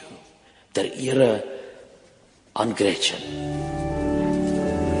Fuck You ter ere aan Gretchen.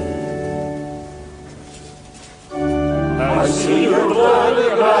 I see your bloody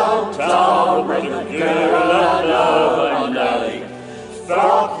ground, towering girl and love and night.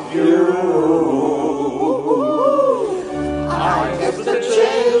 Fuck you.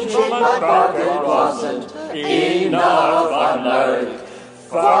 but it wasn't enough, I know.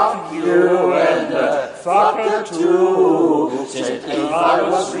 Fuck you and the fucker too. Said if I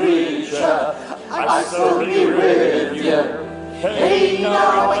was richer, I'd still be with you. Hey,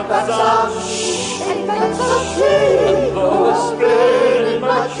 now it was and that's a shame. Oh, spin in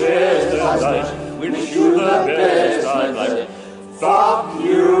my chest, I wish you the best, I like. Fuck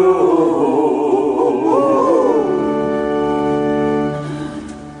you.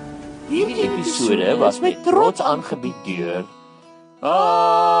 Hierdie episode was met trots aangebied deur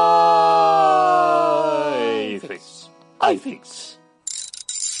iFix.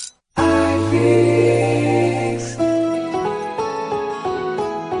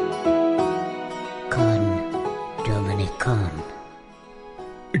 Dominic Con.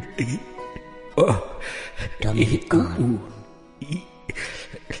 Dominic Con.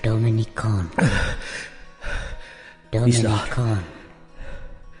 Dominic Con. Dominic Con.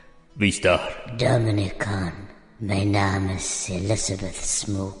 Wie's daar? Dominic Con. My naam is Elizabeth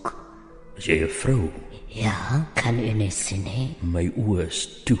Smoke. Is jy 'n vrou? Ja, kan u nie sien nie? My oë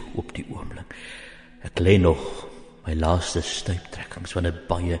is toe op die oomblik. Ek lê nog my laaste stuiptrekkings van 'n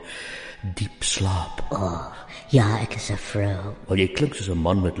baie diep slaap. Ja, ek is 'n vrou. Wel, jy klink soos 'n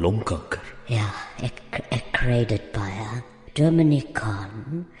man met longkanker. Ja, ek kry dit baie. Dominic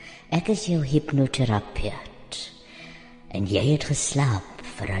Con, ek is jou hypnoterapeut. En jy het geslaap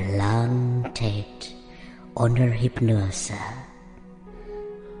vir 'n lang tyd onder hypnose.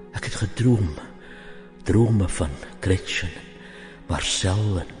 Ek het drome van Gretchen,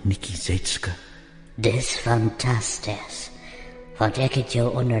 Marcel en Nikki Zetske. Dis fantasties, want ek het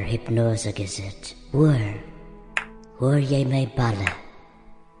jou onder hypnose gesit. Hoor jy my balle?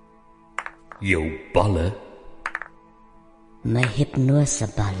 Jou balle? My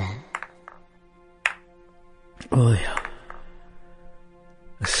hypnoseballe. O ja,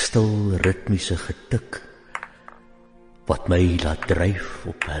 'n stil ritmiese getik wat my laat dryf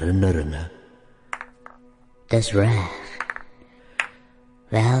op herinneringe. Dis reg.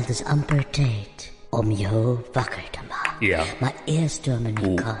 Wel, dis amper tyd om jou wakker te maak. Ja. Maar eers,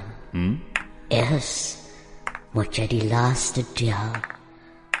 Dominic Con. Eers moet jy die laaste deel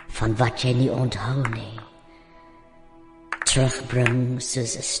van wat jy nie onthou nie terugbring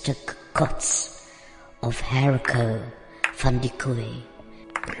soos 'n stuk kots of haricot van die koei.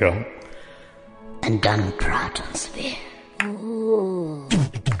 Ja. En dan praat ons weer.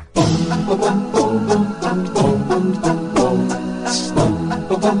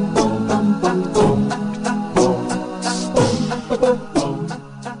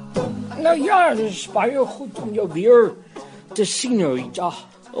 Nou ja, dit is baie goed om jou weer te sien, Rita.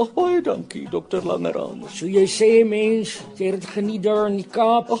 Baie dankie, Dr. Langerhans. So jy sê, mens, jy het het geniet daar in die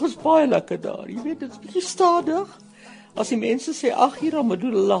Kaap. Is baie lekker daar. Jy weet, dit is bietjie stadig. As die mense sê 8:00, dan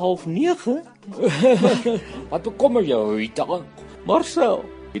bedoel hulle 8:30. Wat bekommer jou, Rita? Marcel,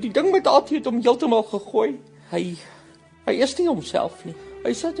 die ding met Attie het hom heeltemal gegooi. Hy is nie homself nie.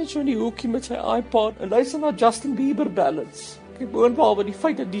 Hy sit net so in die hoekie met sy iPod en luister na Justin Bieber ballads. Boonbehalwe die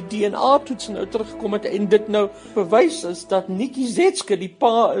feit dat die DNA-toets nou teruggekom het en dit nou bewys is dat Nikki Zetske die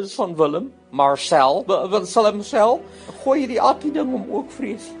pa is van Willem. Marcel? Wat sal hy Marcel? Gooi jy die Attie ding om ook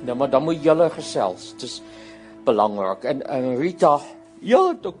vrees? Nou, maar dan moet julle gesels. Dit is belangrik. En Rita,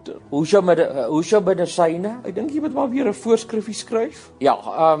 ja, dokter. Hoe is jou medisyne? Ek dink jy moet maar weer 'n voorskrifie skryf. Ja,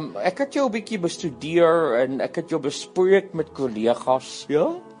 ek het jou 'n bietjie bestudeer en ek het jou bespreek met kollegas. Ja?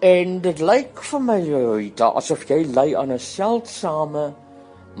 En dit lyk vir my, Rita, asof jy ly aan 'n seldsame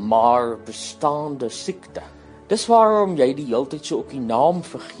maar bestaande siekte. Dis waarom jy die hele tyd so ook die naam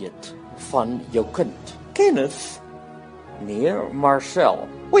vergeet van jou kind. Kenneth? Nee, Marcel.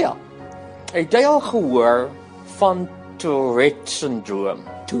 O ja. Het jy al gehoor van Tourette-syndroom?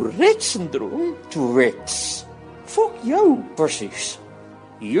 Tourette-syndroom? Tourette's. Fok jou. Presies.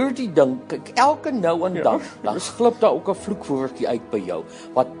 Hierdie ding, kyk elke nou en dan glip daar ook 'n vloekwoordjie uit by jou,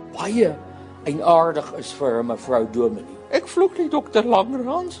 wat baie eienaardig is vir mevrou Dominee. Ek vloek nie, Dr.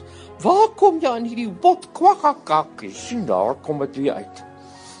 Langerhans. Waar kom jy aan hierdie bot kwakkakak? Sien, daar kom dit weer uit.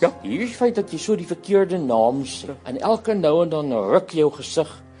 Ja, hierdie feit dat jy so die verkeerde naam sê, en elke nou en dan ruk jou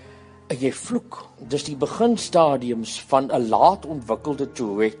gesig en jy vloek. Dis die beginstadiums van 'n laat ontwikkelde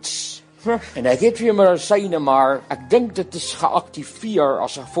Tourette's. En ek het weer medisyne, maar ek dink dit is geaktiveer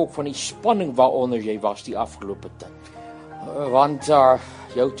as gevolg van die spanning waaronder jy was die afgelope tyd. Want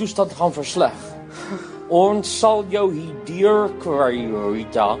jou toestand gaan versleg. Ons sal jou hierdeur kry,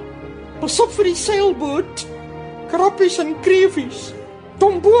 Rita. Pas op vir die seilboot. Krappies en kreefies.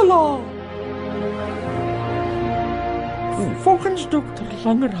 Tombola. Volgens Dr.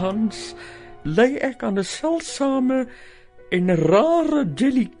 Langerhans ly ek aan 'n seldsame en 'n rare,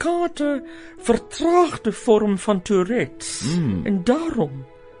 delikate, vertraagde vorm van Tourette's. En daarom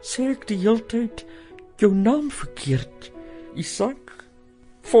sê ek die heeltyd jou naam verkeerd. Isak?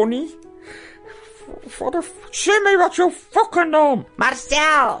 Fonnie? Vader, sê my wat jou fucking naam?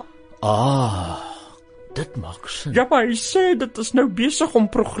 Marcel! Dit maak sin. Ja, maar hy sê dit is nou besig om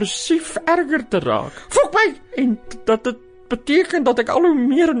progressief erger te raak. Fok my! En dat dit beteken dat ek al hoe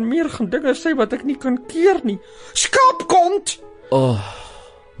meer en meer gaan dinge sê wat ek nie kan keer nie. Skaapkont!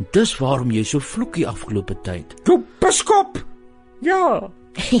 Dis waarom jy so vloek die afgelope tyd. Jou biskop! Ja.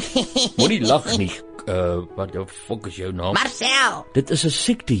 Moenie lag nie. Wat jou fok is jou naam? Marcel! Dit is 'n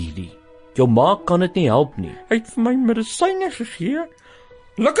siekte hierdie. Jou ma kan dit nie help nie. Hy het vir my medisyne gegee.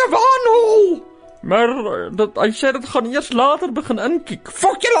 Lekker waanhol! Maar hy sê dit gaan eers later begin inkiek.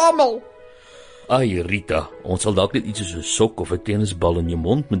 Fok julle almal! Ai Rita, ons sal dalk net iets soos 'n sok of 'n tennisbal in jou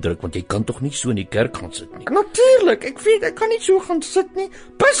mond moet druk, want jy kan tog nie so in die kerk gaan sit nie. Natuurlik, ek weet ek kan nie so gaan sit nie.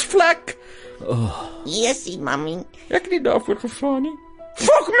 Pisvlek! Yesie, mami. Ek het nie daarvoor gevra nie.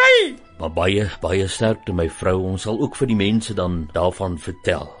 Fok my! Maar baie sterkte my vrou, ons sal ook vir die mense dan daarvan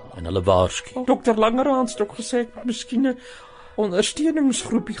vertel en hulle waarsku. Dr. Langerhans het ook gesê ek moet miskien 'n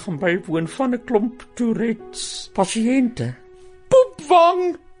ondersteuningsgroepie gaan bywoon van 'n klomp Tourette's pasiënte.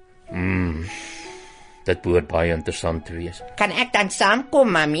 Poepwang! Dit behoort baie interessant te wees. Kan ek dan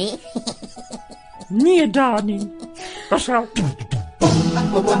saamkom, mami? Nee, Dani. Marcel.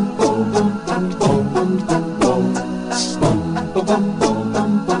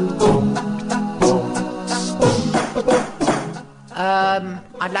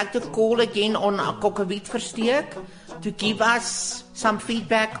 I'd like to call again on Kokkewiet Versteek to give us some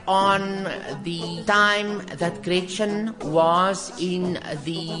feedback on the time that Gretchen was in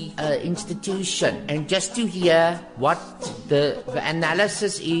the institution, and just to hear what the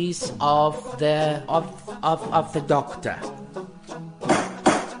analysis is of the doctor.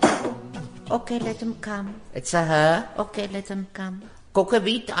 Okay, let him come. It's a her. Okay, let him come.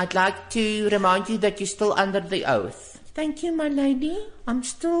 Kokkewiet, I'd like to remind you that you're still under the oath. Thank you, my lady. I'm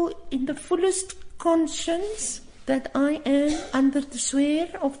still in the fullest conscience that I am under the swear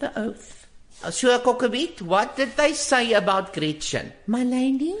of the oath. So, Kokkewiet, what did they say about Gretchen? My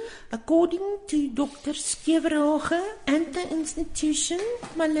lady, according to Dr. Skeverhage and the institution,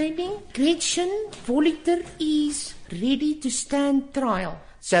 my lady, Gretchen Voliter is ready to stand trial.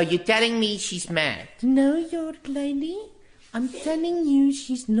 So you're telling me she's mad? No, your lady. I'm telling you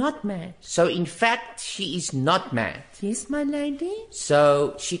she's not mad. So in fact, she is not mad? Yes, my lady.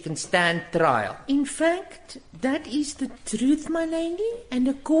 So she can stand trial? In fact, that is the truth, my lady. And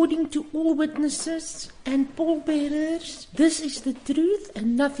according to all witnesses and pallbearers, this is the truth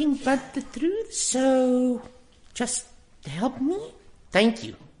and nothing but the truth. So, just help me. Thank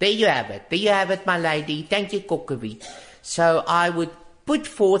you. There you have it. There you have it, my lady. Thank you, Kokkewiet. So I would put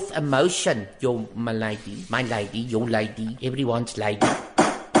forth a motion, my lady, your lady, everyone's lady.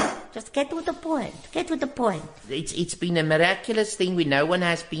 Just get to the point. Get to the point. It's been a miraculous thing where no one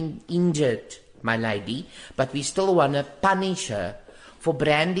has been injured, my lady, but we still want to punish her for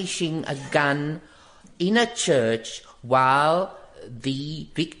brandishing a gun in a church while the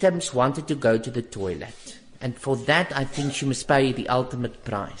victims wanted to go to the toilet. And for that, I think she must pay the ultimate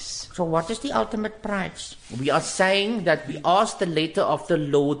price. So what is the ultimate price? We are saying that we ask the letter of the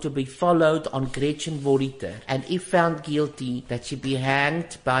law to be followed on Gretchen Voliter, and if found guilty, that she be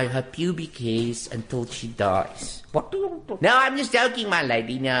hanged by her pubic hairs until she dies. What do you... No, I'm just joking, my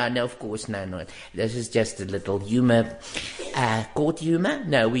lady. No, of course, no. This is just a little humor. Court humor?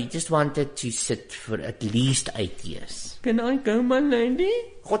 No, we just wanted to sit for at least 8 years. Can I go, my lady?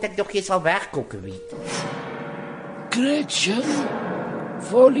 God, ek dog jy sal weg, Kokkewiet. Gretchen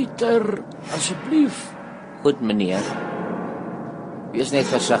Voliter, asseblief. Goed, meneer. Wees net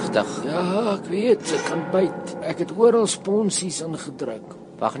versigtig. Ja, ek weet, ek kan byt. Ek het oral sponsies ingedruk.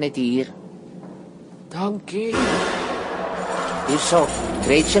 Wag net hier. Dankie. Hierso,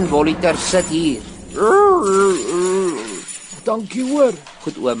 Gretchen Voliter sit hier. Dankie hoor.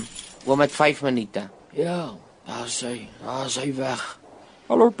 Goed oom. Oom het 5 minute. Ja, daar is hy weg.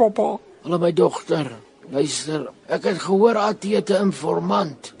 Hallo papa. Hallo my dogter. Luister, ek het gehoor Attie het 'n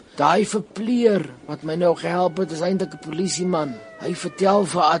informant. Daai verpleer wat my nou gehelp het is eintlik 'n polisieman. Hy vertel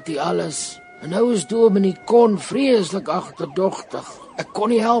vir Attie alles. En nou is Dominee Kon vreeslik agterdogtig. Ek kon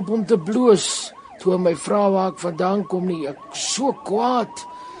nie help om te bloos toe my vra waar ek vandaan kom nie. Ek so kwaad.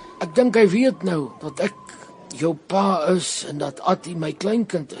 Ek dink hy weet nou dat ek jou pa is en dat Attie my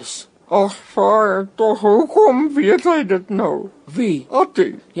kleinkind is. Ag, vader, tog hoekom weet hy dit nou? Wie?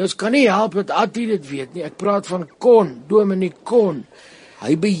 Attie. Jy kan nie help dat Attie dit weet nie. Ek praat van Kon, Dominee Kon.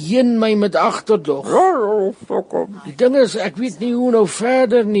 Hy beheen my met agterdog. Die ding is, ek weet nie hoe nou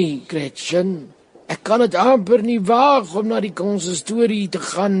verder nie, Gretchen. Ek kan dit amper nie waag om na die ConSeStorie te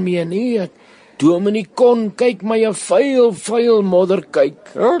gaan mee nie. Dominee Kon kyk my 'n vuil modder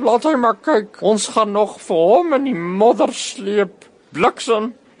kyk. Ja, laat hy maar kyk. Ons gaan nog vir hom in die modder sleep.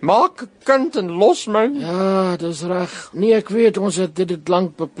 Bliksem, maak 'n kind en los my. Ja, dis reg. Nee, ek weet, ons het dit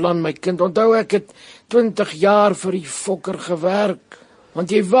lank beplan, my kind. Onthou, ek het 20 jaar vir die fokker gewerk. Want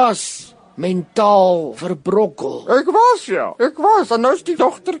jy was mentaal verbrokkel. Ek was, en nou is die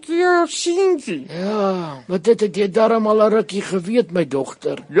dogtertjie Sientjie. Ja, maar dit het jy darm al 'n rukkie geweet, my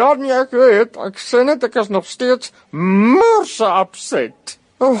dogter. Ja, nee, ek weet. Ek sê net, ek is nog steeds moerse upset.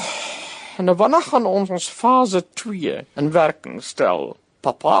 En nou wanneer gaan ons fase 2 in werking stel,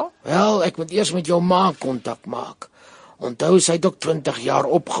 papa? Wel, ek moet eers met jou ma kontak maak. Onthou, sy het ook 20 jaar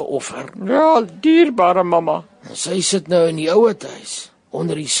opgeoffer. Ja, dierbare mamma. En sy sit nou in die ouerhuis,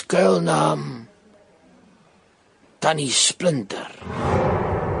 onder die skuilnaam Tannie Splinter.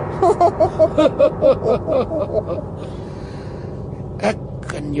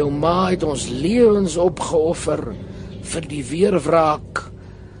 Ek en jou ma het ons lewens opgeoffer vir die weerwraak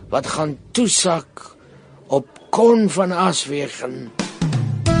wat gaan toesak op Kon van Aswegen.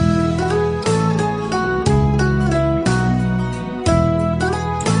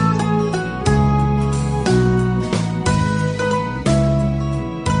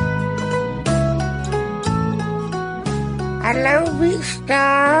 Hallo, wie is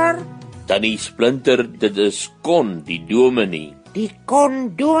daar? Tannie Splinter, dit is Kon, die dominee. Die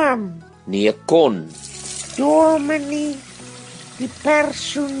kondoom. Nee, Kon. Dominee. Die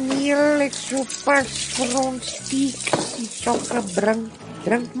personeel het sopas vir ons die sokke bring.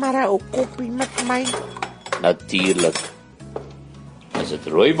 Drink maar 'n ou koppie met my. Natuurlik. Is dit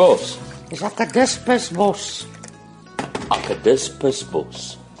rooibos? Dis Akedispisbos.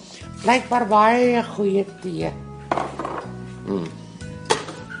 Akedispisbos. Blykbaar baie goeie tee.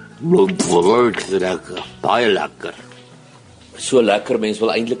 Lekker. Baie lekker. So lekker, mens wil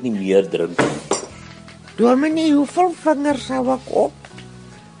eintlik nie meer drink. Dominee, hoeveel vingers hou ek op?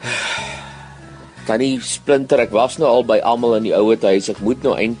 Tannie Splinter, ek was nou al by almal in die ouerhuis. Ek moet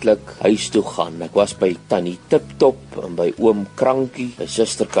nou eintlik huis toe gaan. Ek was by Tannie Tiptop en by oom Krankie, by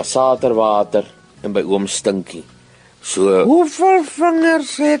suster Kassaterwater en by oom Stinkie. So, Hoeveel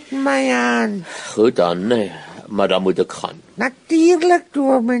vingers het my hand? goed dan, nee, maar dan moet ek gaan. Natuurlik,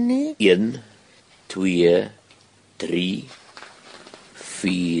 dominee. 1, 2, 3,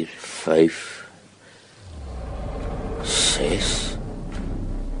 4, 5, 6,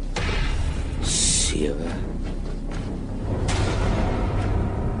 7,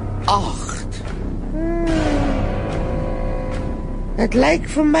 8. Dit lyk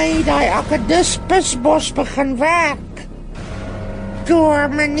vir my daai Akedispisbos begin werk.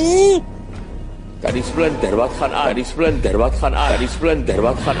 Dominee. Tannie Splinter, wat gaan aan? Tannie Splinter, wat gaan aan? Tannie Splinter,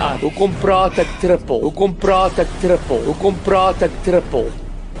 wat gaan aan? Hoekom praat ek trippel? Hoekom praat ek trippel? Hoekom praat ek trippel?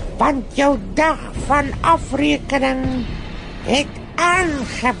 Want jou dag van afrekening het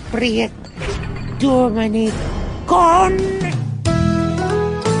aangebreek, dominee Kon.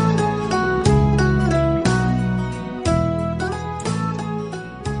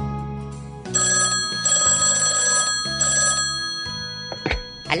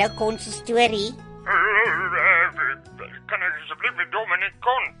 Hallo, ConSeStorie. Kan ek asseblief met dominee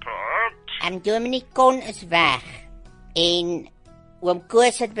Kon praat? Dominee Kon is weg. En oom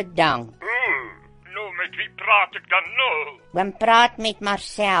Koos het bedank. Nou, met wie praat ek dan nou? Oom praat met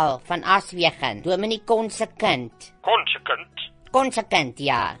Marcel van Aswegen, dominee Kon se kind. Konsekant. Kon se kind,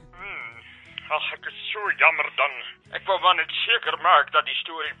 ja. Ag, ek is so jammer dan. Ek wou maar net seker maak dat die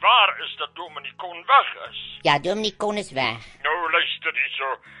storie waar is dat dominee Kon weg is. Ja, dominee Kon is weg. Nou luister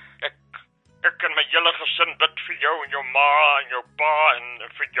hierso. Ek en my hele gesin bid vir jou en jou ma en jou pa en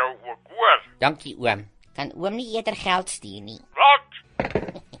vir jou ook, hoor. Dankie, oom. Kan oom nie eerder geld stuur nie? Wat?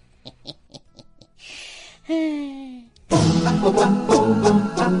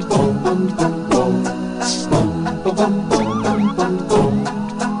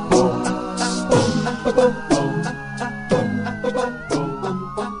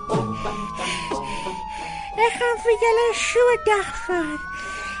 Ek gaan vir julle so 'n dag vat.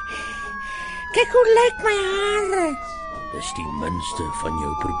 Kyk hoe lyk my hare. Dis die minste van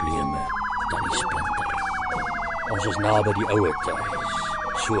jou probleme, Tannie Splinter. Ons is naby die ouerhuis.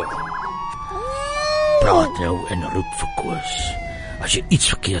 So. Praat nou en roep vir Koos as jy iets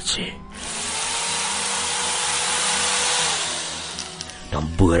verkeerd sê. Dan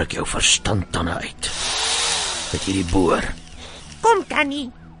boor ek jou verstandtande uit. Met hierdie boor. Kom, Tannie.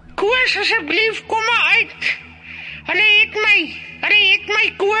 Koos, asseblief, kom maar uit. Hulle het my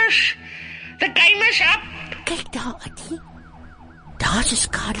Koos. The game is up. Kyk daar, Attie. Daar's 'n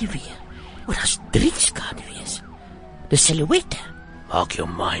skaduwee. Daar's 3 skaduwees. Dis silhouette. Maak jou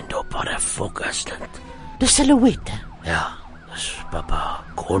mind op wat 'n fok is dit. Dis silhouette. Ja, dis papa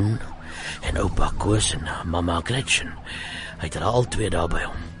Kon en oupa Koos en mama Gretchen. Hy het hulle al 2 daar by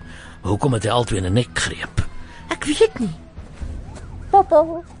hom. Hoekom het hy al 2 in 'n nek greep? Ek weet nie. Papa,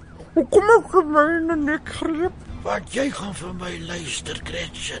 hoekom ek my in 'n nek greep? Want jy gaan vir my luister,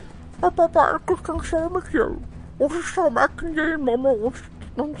 Gretchen. Papa, ek kan saam met jou. Ons is saam, ek en jy en mama, ons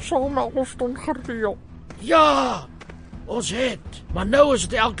dan saam na ons dan gereël. Ja, ons het. Maar nou is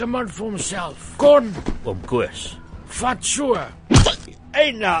dit elke man vir homself. Kon, Oom Koos. vat so.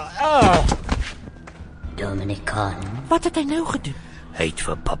 Dominic Con. Wat het hy nou gedoen? Hy het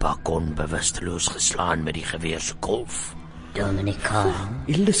vir papa Kon bewusteloos geslaan met die geweer se kolf. Dominic Con.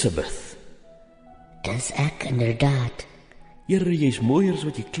 Elizabeth. Dis ek inderdaad. Here, jy's mooier as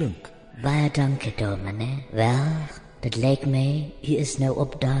wat jy klink. Baie dankie, Dominic. Wel, dit lyk my u is nou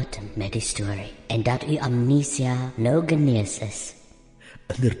op datum met die storie en dat u amnesia nou genees is.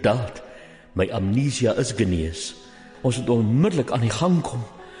 Inderdaad, my amnesia is genees. Ons moet onmiddellik aan die gang kom.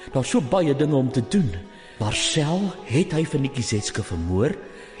 Daar's so baie dinge om te doen. Marcel, het hy vir Nikkie Zetske vermoor?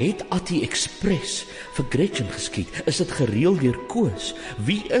 Het Attie Express vir Gretchen geskiet? Is dit gereël deur Koos?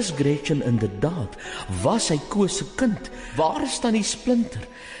 Wie is Gretchen inderdaad? Was hy Koos se kind? Waar staan die splinter?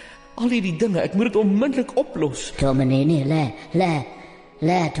 Al hierdie dinge, ek moet dit onmiddellik oplos. Dominic, nee,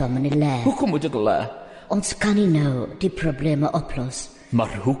 lê, Dominic, lê. Hoekom moet ek lê? Ons kan nie nou die probleme oplos,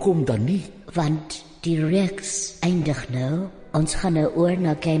 Maar hoekom dan nie? want die reeks eindig nou. Ons gaan nou oor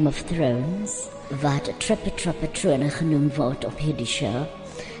na Game of Thrones, wat Trippe Trone genoem word op hierdie show.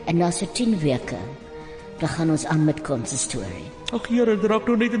 En na so 10 weke, dan gaan ons aan met ConSeStorie. Ag Here, dit raak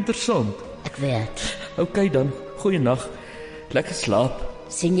nou net interessant. Ek weet. Okay dan, goeienaand. Lekker slaap.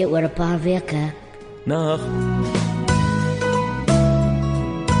 Sien jy oor 'n paar weke. Nag.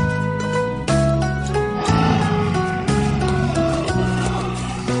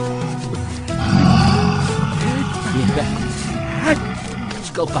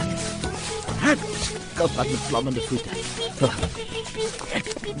 Skilpad. Skilpad met vlammende voete.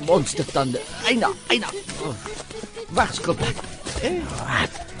 Monstertande. Eina. Wag, skilpad.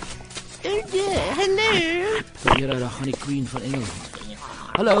 Hallo. Hier daar gaan die Queen van Engeland.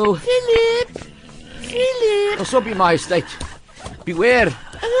 Hallo. Philip. Pas op, majesteit. Beware.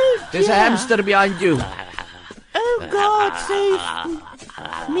 There's a hamster behind you. Oh God, save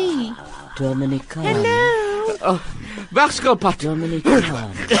me. Dominic Con. Hello. Wag, skilpad. Dominic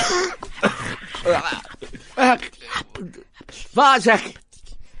Con. Waar is ek?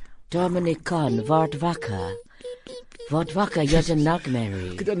 Dominic Con, word wakker. Word wakker, jy's 'n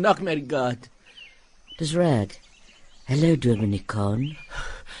nightmare. Ek het 'n nightmare gehad. Dis reg. Hallo, Dominic Con.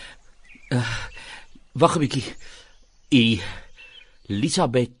 Wag 'n bietjie.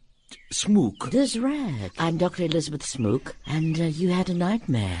 Elizabeth Smook. Dis reg. I'm Dr. Elizabeth Smook, and you had a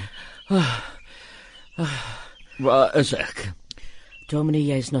nightmare. Waar is ek? Dominic,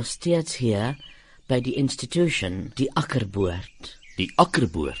 jy is nog steeds hier by die institution, die Akkerboord. Die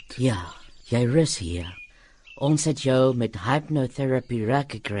Akkerboord? Ja, jy rus hier. Ons het jou met hypnotherapy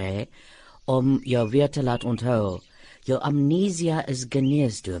gekry om jou weer te laat onthou. Jou amnesia is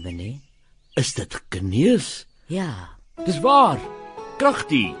genees, Dominic. Is dit genees? Ja. Dis waar.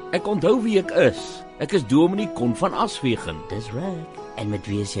 Kragtie, ek onthou wie ek is. Ek is Dominic Kon van Aswegen. Dis reg. En met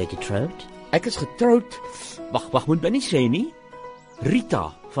wie is jy getroud? Ek is getroud. Wag, moet my nie sê nie.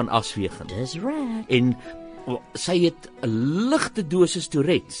 Rita van Aswegen. Dis reg. En sy het 'n ligte dosis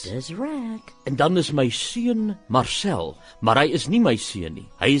Tourette's. Dis reg. En dan is my seun Marcel, maar hy is nie my seun nie.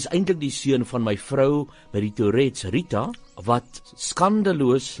 Hy is eintlik die seun van my vrou met die Tourette's, Rita, wat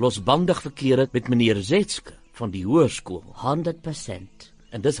skandeloos losbandig verkeer het met meneer Zetske van die hoërskool. 100%.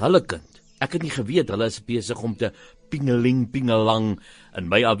 En dis hulle kind. Ek het nie geweet hulle is besig om te pingelang in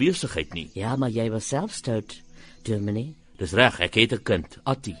my afwesigheid nie. Ja, maar jy was self stout, Dominic. Dis reg, ek het 'n kind,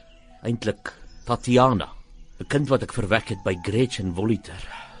 Attie. Eintlik Tatiana. 'n Kind wat ek verwek het by Gretchen Voliter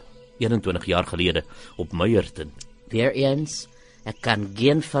 21 jaar gelede op Meyerton. Weer eens, ek kan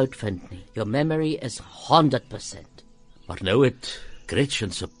geen fout vind nie. Your memory is 100%. Maar nou het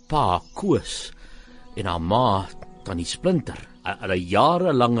Gretchen se pa Koos en haar ma Tannie Splinter 'n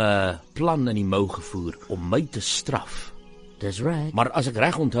jarelange plan in die mou gevoer om my te straf. Dis reg. Maar as ek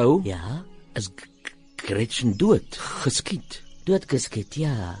reg onthou, Ja, is Gretchen dood, geskiet. doodgeskiet,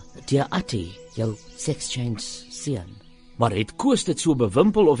 ja. Die Attie, jou sex-change seun. Maar het Koos dit so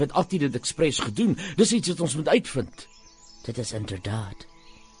bewimpel of het Attie dit expres gedoen? Dis iets wat ons moet uitvind. Dit is inderdaad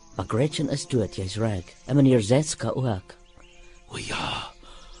Maar Gretchen is dood, jy's reg. En meneer Zetska ook. O ja,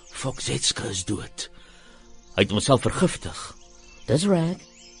 Fok Zetska is dood. Hy het homself vergiftig. Dis reg.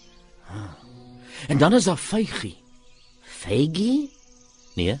 En dan is daar Vygie. Vygie?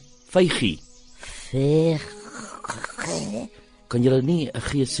 Nee, Vygie. Kan julle nie 'n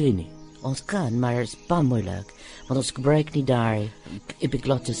G sê nie? Ons kan, maar het is baie moeilik, want ons gebruik nie daar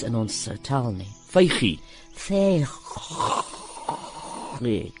epiglottis in ons taal nie. Vygie.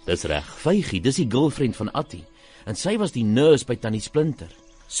 Nee. Dis reg, Vygie, dis die girlfriend van Attie. En sy was die nurse by Tannie Splinter.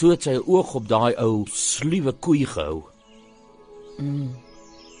 So het sy 'n oog op daai ou sluwe koei gehou.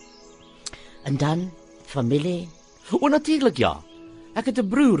 En dan, familie? O, natuurlik ja. Ek het 'n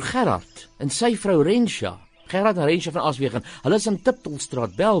broer, Gerard, en sy vrou Rensha. Gerard en Rensha van Aswegen. Hulle is in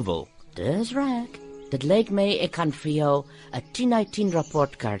Tiptolstraat, Bellville. Dis reg. Dit lyk my ek kan vir jou 'n 10/10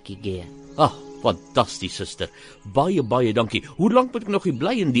 rapportkaartjie gee. Fantasties, suster. Baie dankie. Hoe lank moet ek nog hier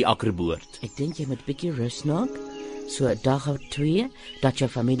bly in die akkerboord? Ek dink jy moet bietjie rus nog. So 'n dag of 2 dat jou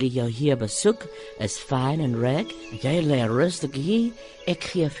familie jou hier besoek is fyn en reg. Jy lê rustig hier. Ek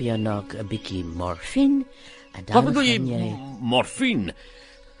gee vir jou nog 'n bietjie morfine. Wat bedoel jy morfine?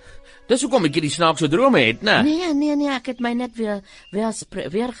 Dis hoekom ek hierdie snaakse drome het, né? Nee, ek het my net weer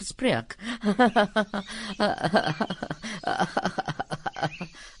gespreek.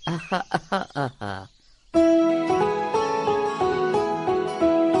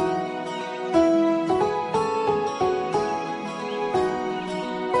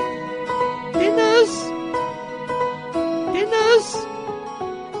 Dennis!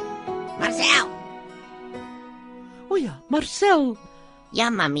 Marcel! O ja, Marcel. Ja,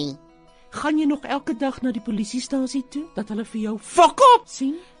 mami. Gaan jy nog elke dag na die polisiestasie toe, dat hulle vir jou fuck up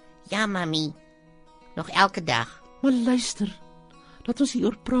sien? Ja, mami. Nog elke dag. Maar luister, laat ons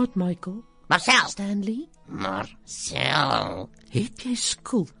hieroor praat, Michael. Marcel! Stanley? Marcel! Het jy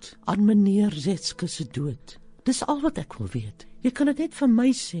skuld aan meneer Zetske se dood? Dis al wat ek wil weet. Jy kan dit net vir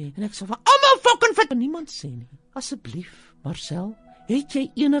my sê, en ek sal vir almal fucking vir niemand sê nie. Asseblief, Marcel, het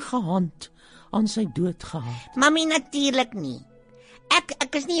jy enige hand aan sy dood gehad? Mami, natuurlik nie.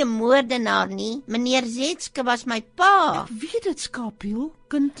 Ek is nie 'n moordenaar nie. Meneer Zetske was my pa. Ek weet dit, Skapiel,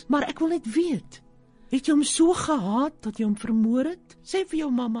 kind, maar ek wil net weet. Het jy hom so gehaat dat jy hom vermoor het? Sê vir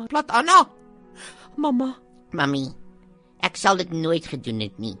jou mamma. Plat Anna. Mamma. Mami, ek sal dit nooit gedoen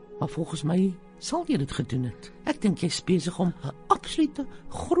het nie. Maar volgens my sal jy dit gedoen het. Ek dink jy's besig om 'n absolute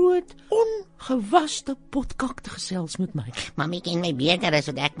groot, ongewaste potkak te gesels met my. Mami ken my beter as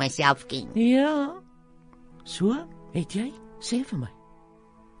wat ek myself ken. Ja. So, het jy? Sê vir my.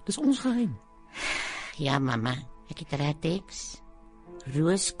 Dis ons geheim. Ja, mamma. Ek het Ratex,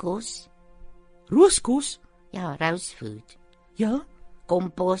 rooskos. Rooskos? Ja, rosefood. Ja?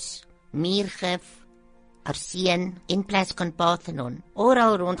 Kompos, muurgif, arseen en Plascon Parthenon.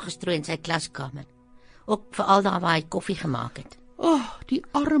 Oral rondgestrooi in sy klaskamer. Ook veral daar waar hy koffie gemaak het. Die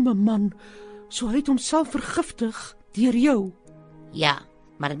arme man. So hy het homself vergiftig deur jou. Ja,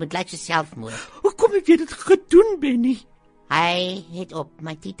 maar dit moet lyk so selfmoord. Hoekom het jy dit gedoen, Benny? Hy het op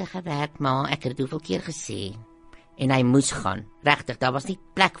my tiete gewerk, maar ek het dit hoeveel keer gesê. En hy moes gaan. Regtig, daar was nie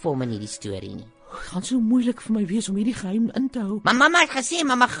plek vir hom in hierdie storie nie. Het gaan so moeilik vir my wees om hierdie geheim in te hou. Maar mamma het gesê,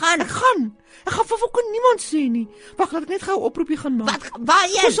 mamma gaan. Ek gaan vir fokin niemand sê nie. Wag, laat ek net gou 'n oproepie gaan maak. Wat? Waar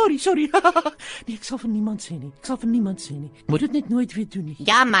jy? Sorry. Nee, ek sal vir niemand sê nie. Moet dit net nooit weer doen nie.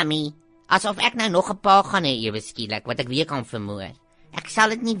 Ja, mami. Asof ek nou nog 'n pa gaan hê ewe skielik wat ek weer kan vermoor. Ek sal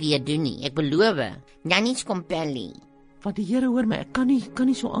dit nie weer doen nie. Ek beloof. Jannie Skompelli. Want die Here hoor my, ek kan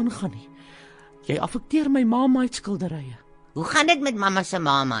nie so aangaan nie. Jy affekteer my Marmite skilderye. Hoe gaan dit met mamma se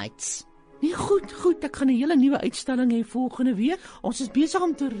Marmites? Nee, goed, ek gaan 'n hele nuwe uitstalling hê volgende week. Ons is besig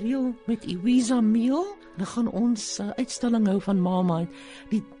om te reël met Iwisa Meel. Dan gaan ons 'n uitstalling hou van Marmite.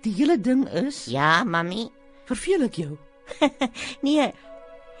 Die hele ding is... Ja, mami. Verveel ek jou? Nee.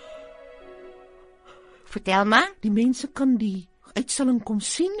 Vertel maar. Die mense kan die uitstalling kom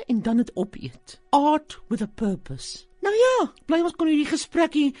sien en dan dit opeet. Art with a purpose. Nou ja, bly ons kon hierdie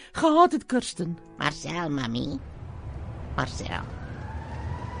gesprekkie gehad het, Kirsten. Marcel, mami. Marcel.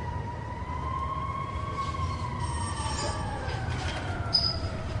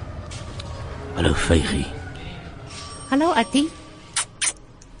 Hallo, Vygie. Hallo, Attie.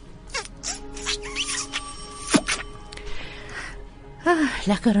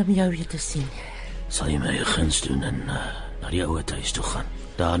 Lekker om jou weer te sien. Sal jy my 'n guns doen en na die ouer huis toe gaan?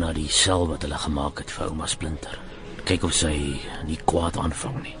 Daar na die sel wat hulle gemaak het vir ouma Splinter. Kyk of sy nie kwaad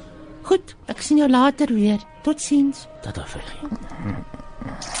aanvang nie. Goed, ek sien jou later weer. Totsiens. Tata, Vygie.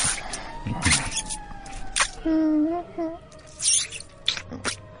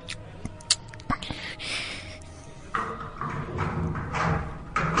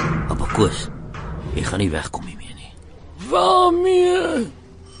 Koos, jy gaan nie wegkom hiermee nie. Waarmee?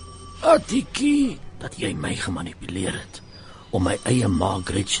 Atiki, Dat jy my gemanipuleer het om my eie ma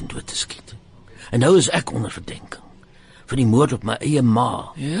Gretchen dood te skiet. En nou is ek onder verdenking vir die moord op my eie ma.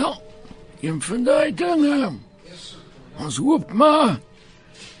 ja, een van die dinge. Ons hoop maar,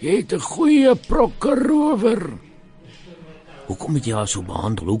 jy het 'n goeie prokureur. Hoekom het jy haar so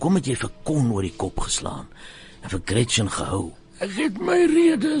behandel? Hoekom het jy vir Kon oor die kop geslaan en vir Gretchen gehou? Ek het my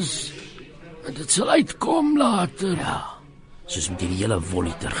redes, en dit sal uitkom later. Ja, soos met hierdie hele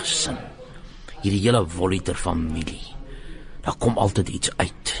Voliter gesin, hierdie hele Voliter familie. Daar kom altyd iets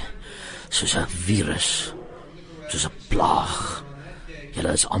uit, soos 'n virus, soos 'n plaag.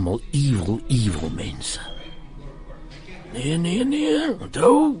 Julle is almal evil mense. Nee,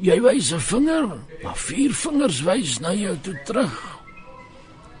 onthou, jy wys 'n vinger, maar 4 vingers wys na jou toe terug.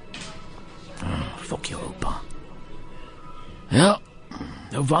 Fok jou oupa. Ja,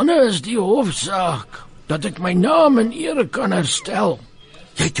 nou wanneer is die hofsaak, dat ek my naam en ere kan herstel?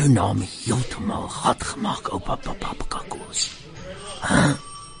 Jy het jou naam heeltemal gat gemaak, oupa Koos.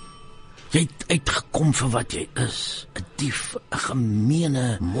 Jy het uitgekom vir wat jy is, 'n dief, 'n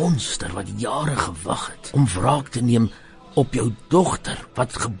gemeene monster wat jare gewag het om wraak te neem op jou dogter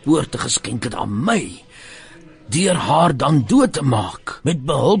wat geboorte geskenk het aan my, deur haar dan dood te maak met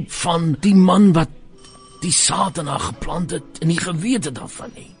behulp van die man wat die saad in haar geplant het en nie geweet het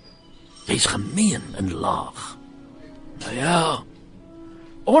daarvan nie. Jy's gemeen en laag. Nou ja,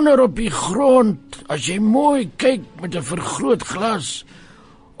 onder op die grond, as jy mooi kyk met 'n vergrootglas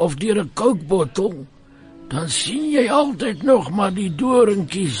of deur 'n kookbottel, dan sien jy altyd nog maar die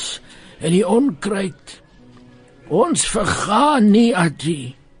doringkies en die onkruid. Ons vergaan nie,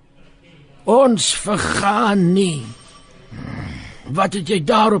 Adi. Ons vergaan nie. Wat het jy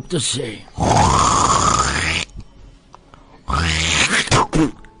daarop te sê?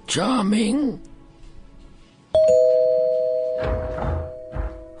 Charming.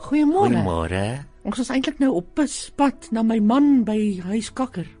 Goeiemôre. Ons is eintlik nou op pad na my man by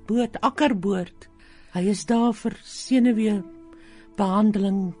huiskakker, akkerboord. Hy is daar vir senuwee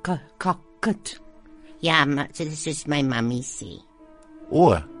behandeling kakit. Ja, maar dit is soos my mammie sê.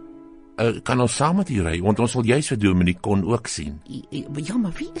 Kan ons saam met u ry, want ons wil juis vir Dominee Kon ook sien. Ja,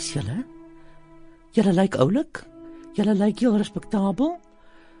 maar wie is julle? Julle lyk oulik. Julle lyk heel respektabel.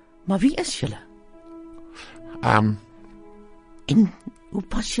 Maar wie is julle? En hoe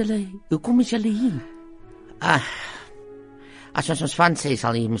pas julle? Hoe kom is julle hier? As ons van sê,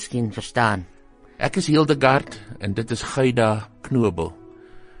 sal jy miskien verstaan. Ek is Hildegard en dit is Gyda Knobel.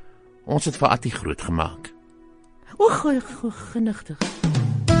 Ons het vir Attie groot gemaak. Genigtig.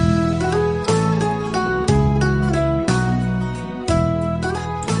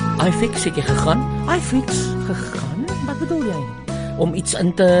 iFix het jy gegaan? iFix gegaan? Wat bedoel jy? Om iets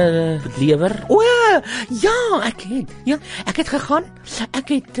in te lewer? Ja, ek het gegaan. Ek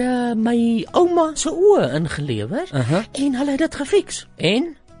het my ouma se oë ingelewer en hulle het dit gefiks.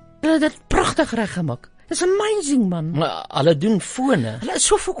 En? Hulle het dit pragtig reggemaak. It's amazing, man. Maar hulle doen fone. Hulle is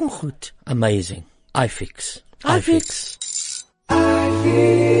so fucking goed. Amazing. iFix.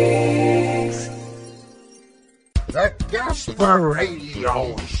 The Gasper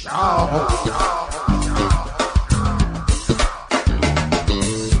Radio Show.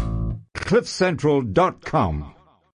 CliffCentral.com